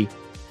degree,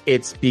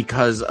 it's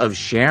because of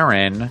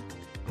Sharon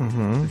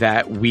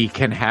that we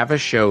can have a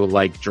show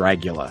like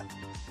Dragula.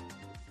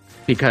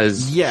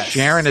 Because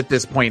Sharon at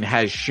this point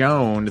has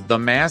shown the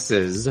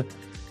masses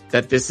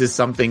that this is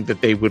something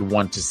that they would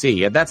want to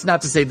see. And that's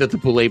not to say that the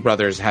Boulet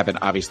brothers haven't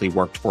obviously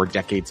worked for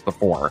decades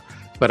before.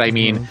 But I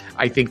mean,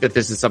 I think that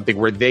this is something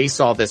where they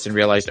saw this and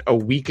realized, oh,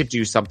 we could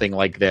do something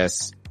like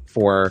this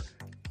for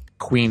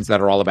queens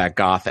that are all about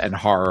goth and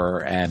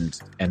horror and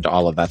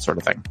all of that sort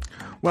of thing.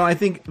 Well, I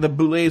think the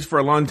Boulets for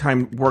a long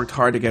time worked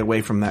hard to get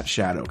away from that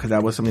shadow, because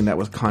that was something that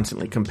was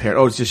constantly compared.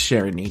 Oh, it's just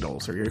Sharon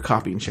Needles, or you're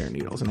copying Sharon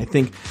Needles. And I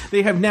think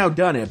they have now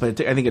done it, but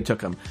I think it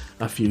took them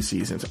a few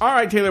seasons. All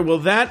right, Taylor. Well,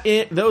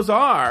 those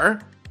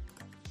are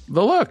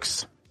the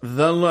looks.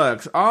 The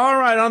looks. All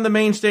right, on the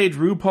main stage,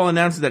 RuPaul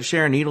announces that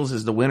Sharon Needles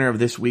is the winner of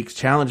this week's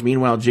challenge.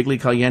 Meanwhile,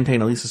 Jiggly Caliente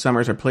and Elisa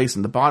Summers are placed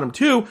in the bottom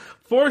two,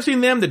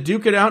 forcing them to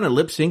duke it out in a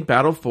lip-sync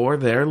battle for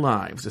their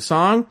lives. The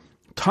song,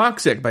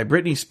 Toxic by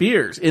Britney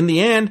Spears. In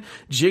the end,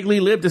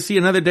 Jiggly lived to see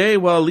another day,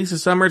 while Elisa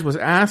Summers was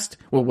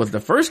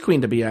the first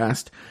queen to be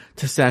asked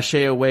to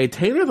sashay away.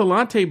 Taylor the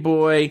Latte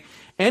Boy,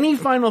 any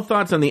final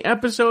thoughts on the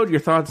episode?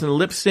 Your thoughts on the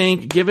lip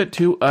sync? Give it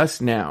to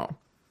us now.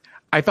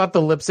 I thought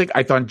the lip sync,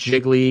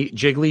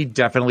 Jiggly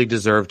definitely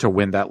deserved to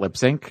win that lip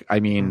sync. I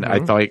mean, I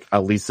thought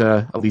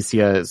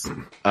Alicia's,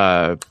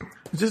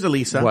 just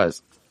Elisa.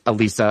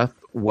 Elisa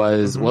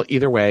was, well,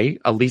 either way,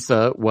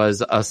 Elisa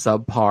was a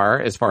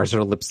subpar as far as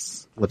her lip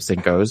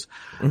sync goes.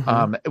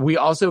 We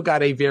also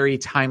got a very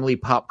timely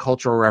pop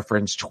cultural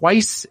reference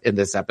twice in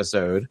this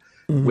episode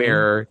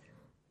where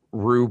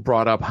Ru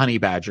brought up honey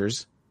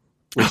badgers,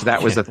 which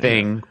that was a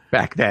thing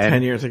back then.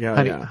 10 years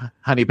ago,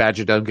 Honey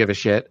badger don't give a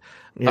shit.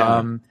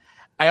 Yeah.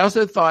 I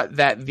also thought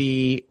that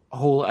the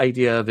whole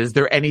idea of, is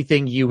there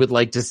anything you would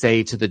like to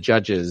say to the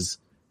judges,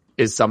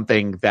 is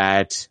something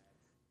that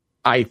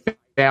I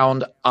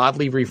found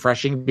oddly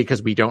refreshing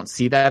because we don't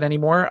see that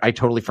anymore. I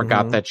totally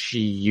forgot that she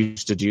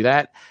used to do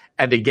that.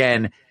 And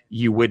again,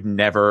 she would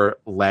never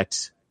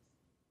let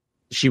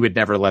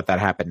that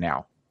happen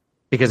now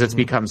because it's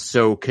become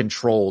so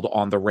controlled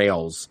on the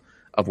rails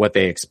of what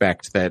they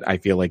expect that I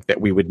feel like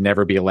that we would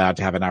never be allowed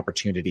to have an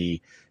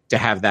opportunity to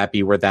have that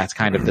be where that's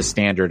kind of the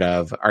standard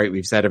of, all right,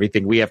 we've said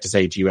everything we have to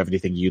say. Do you have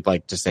anything you'd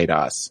like to say to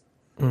us?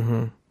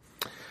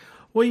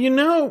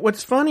 Well,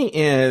 what's funny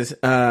is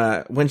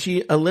when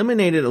she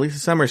eliminated Elisa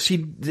Summers,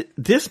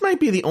 this might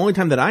be the only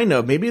time that I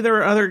know. Maybe there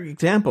are other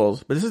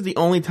examples, but this is the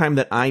only time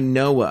that I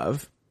know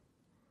of.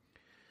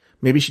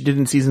 Maybe she did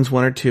in seasons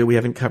 1 or 2. We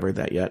haven't covered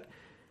that yet.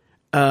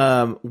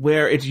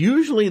 Where it's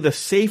usually the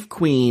safe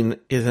queen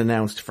is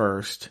announced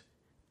first,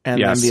 and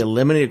then the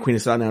eliminated queen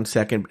is announced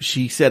second.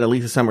 She said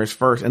Elisa Summers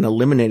first and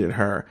eliminated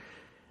her,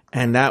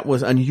 and that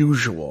was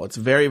unusual. It's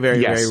very,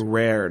 very, very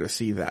rare to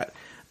see that.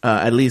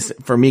 At least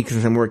for me,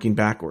 because I'm working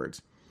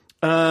backwards.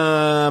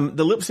 The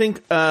lip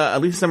sync,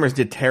 Elisa Summers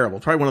did terrible.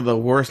 Probably one of the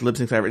worst lip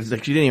syncs ever. It's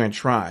like she didn't even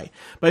try.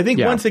 But I think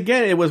once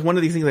again, it was one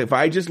of these things like, if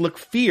I just look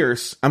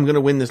fierce, I'm going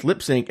to win this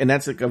lip sync. And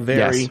that's like a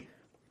very,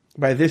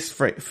 by this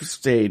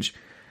stage,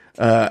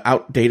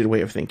 outdated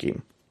way of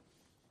thinking.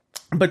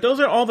 But those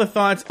are all the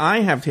thoughts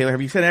I have, Taylor.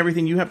 Have you said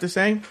everything you have to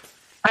say?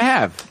 I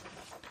have.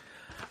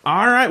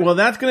 All right, well,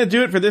 that's going to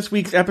do it for this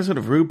week's episode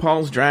of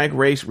RuPaul's Drag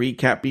Race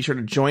Recap. Be sure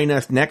to join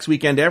us next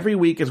weekend every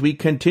week as we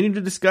continue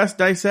to discuss,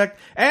 dissect,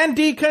 and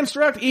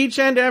deconstruct each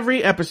and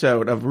every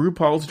episode of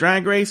RuPaul's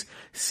Drag Race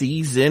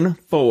Season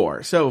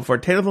 4. So, for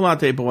Taylor the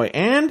Latte Boy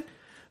and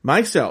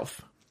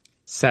myself,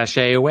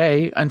 sashay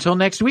away until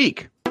next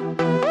week.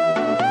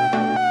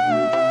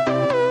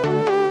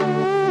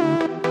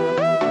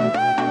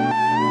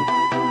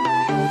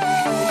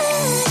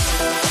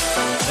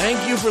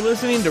 For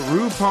listening to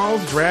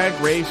RuPaul's Drag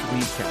Race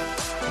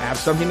Recap. Have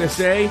something to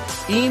say?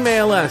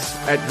 Email us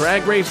at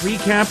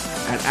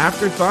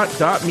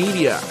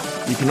dragracecap@afterthought.media.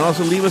 You can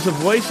also leave us a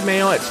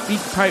voicemail at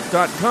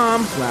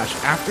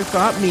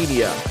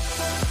speakpipe.com/afterthoughtmedia.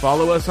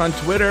 Follow us on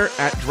Twitter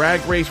at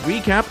Drag Race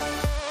Recap.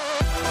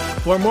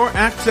 For more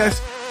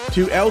access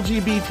to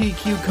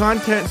LGBTQ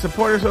content,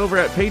 support us over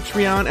at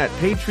Patreon at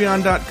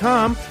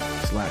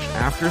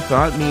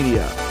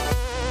patreon.com/afterthoughtmedia.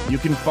 You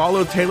can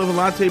follow Taylor the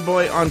Latte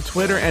Boy on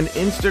Twitter and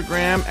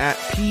Instagram at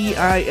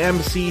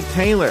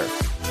PIMCTaylor.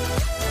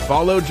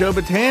 Follow Joe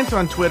Batance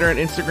on Twitter and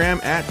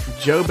Instagram at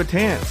Joe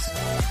Batance.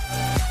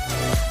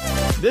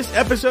 This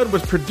episode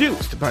was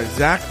produced by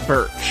Zach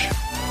Birch.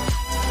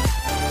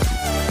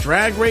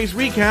 Drag Race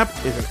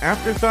Recap is an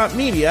Afterthought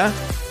Media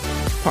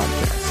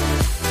podcast.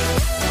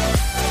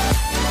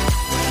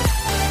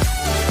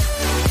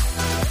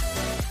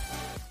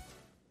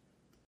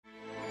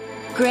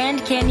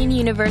 Grand Canyon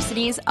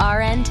University's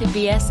RN to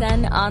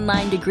BSN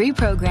online degree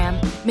program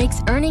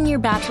makes earning your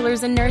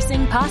bachelor's in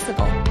nursing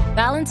possible.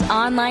 Balance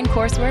online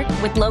coursework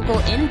with local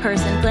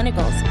in-person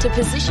clinicals to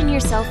position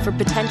yourself for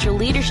potential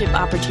leadership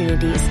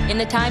opportunities in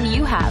the time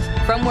you have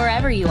from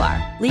wherever you are,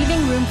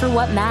 leaving room for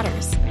what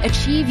matters.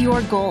 Achieve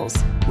your goals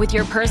with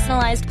your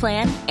personalized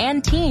plan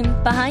and team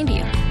behind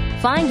you.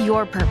 Find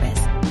your purpose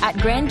at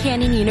Grand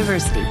Canyon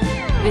University.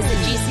 Visit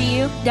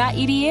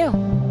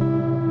gcu.edu.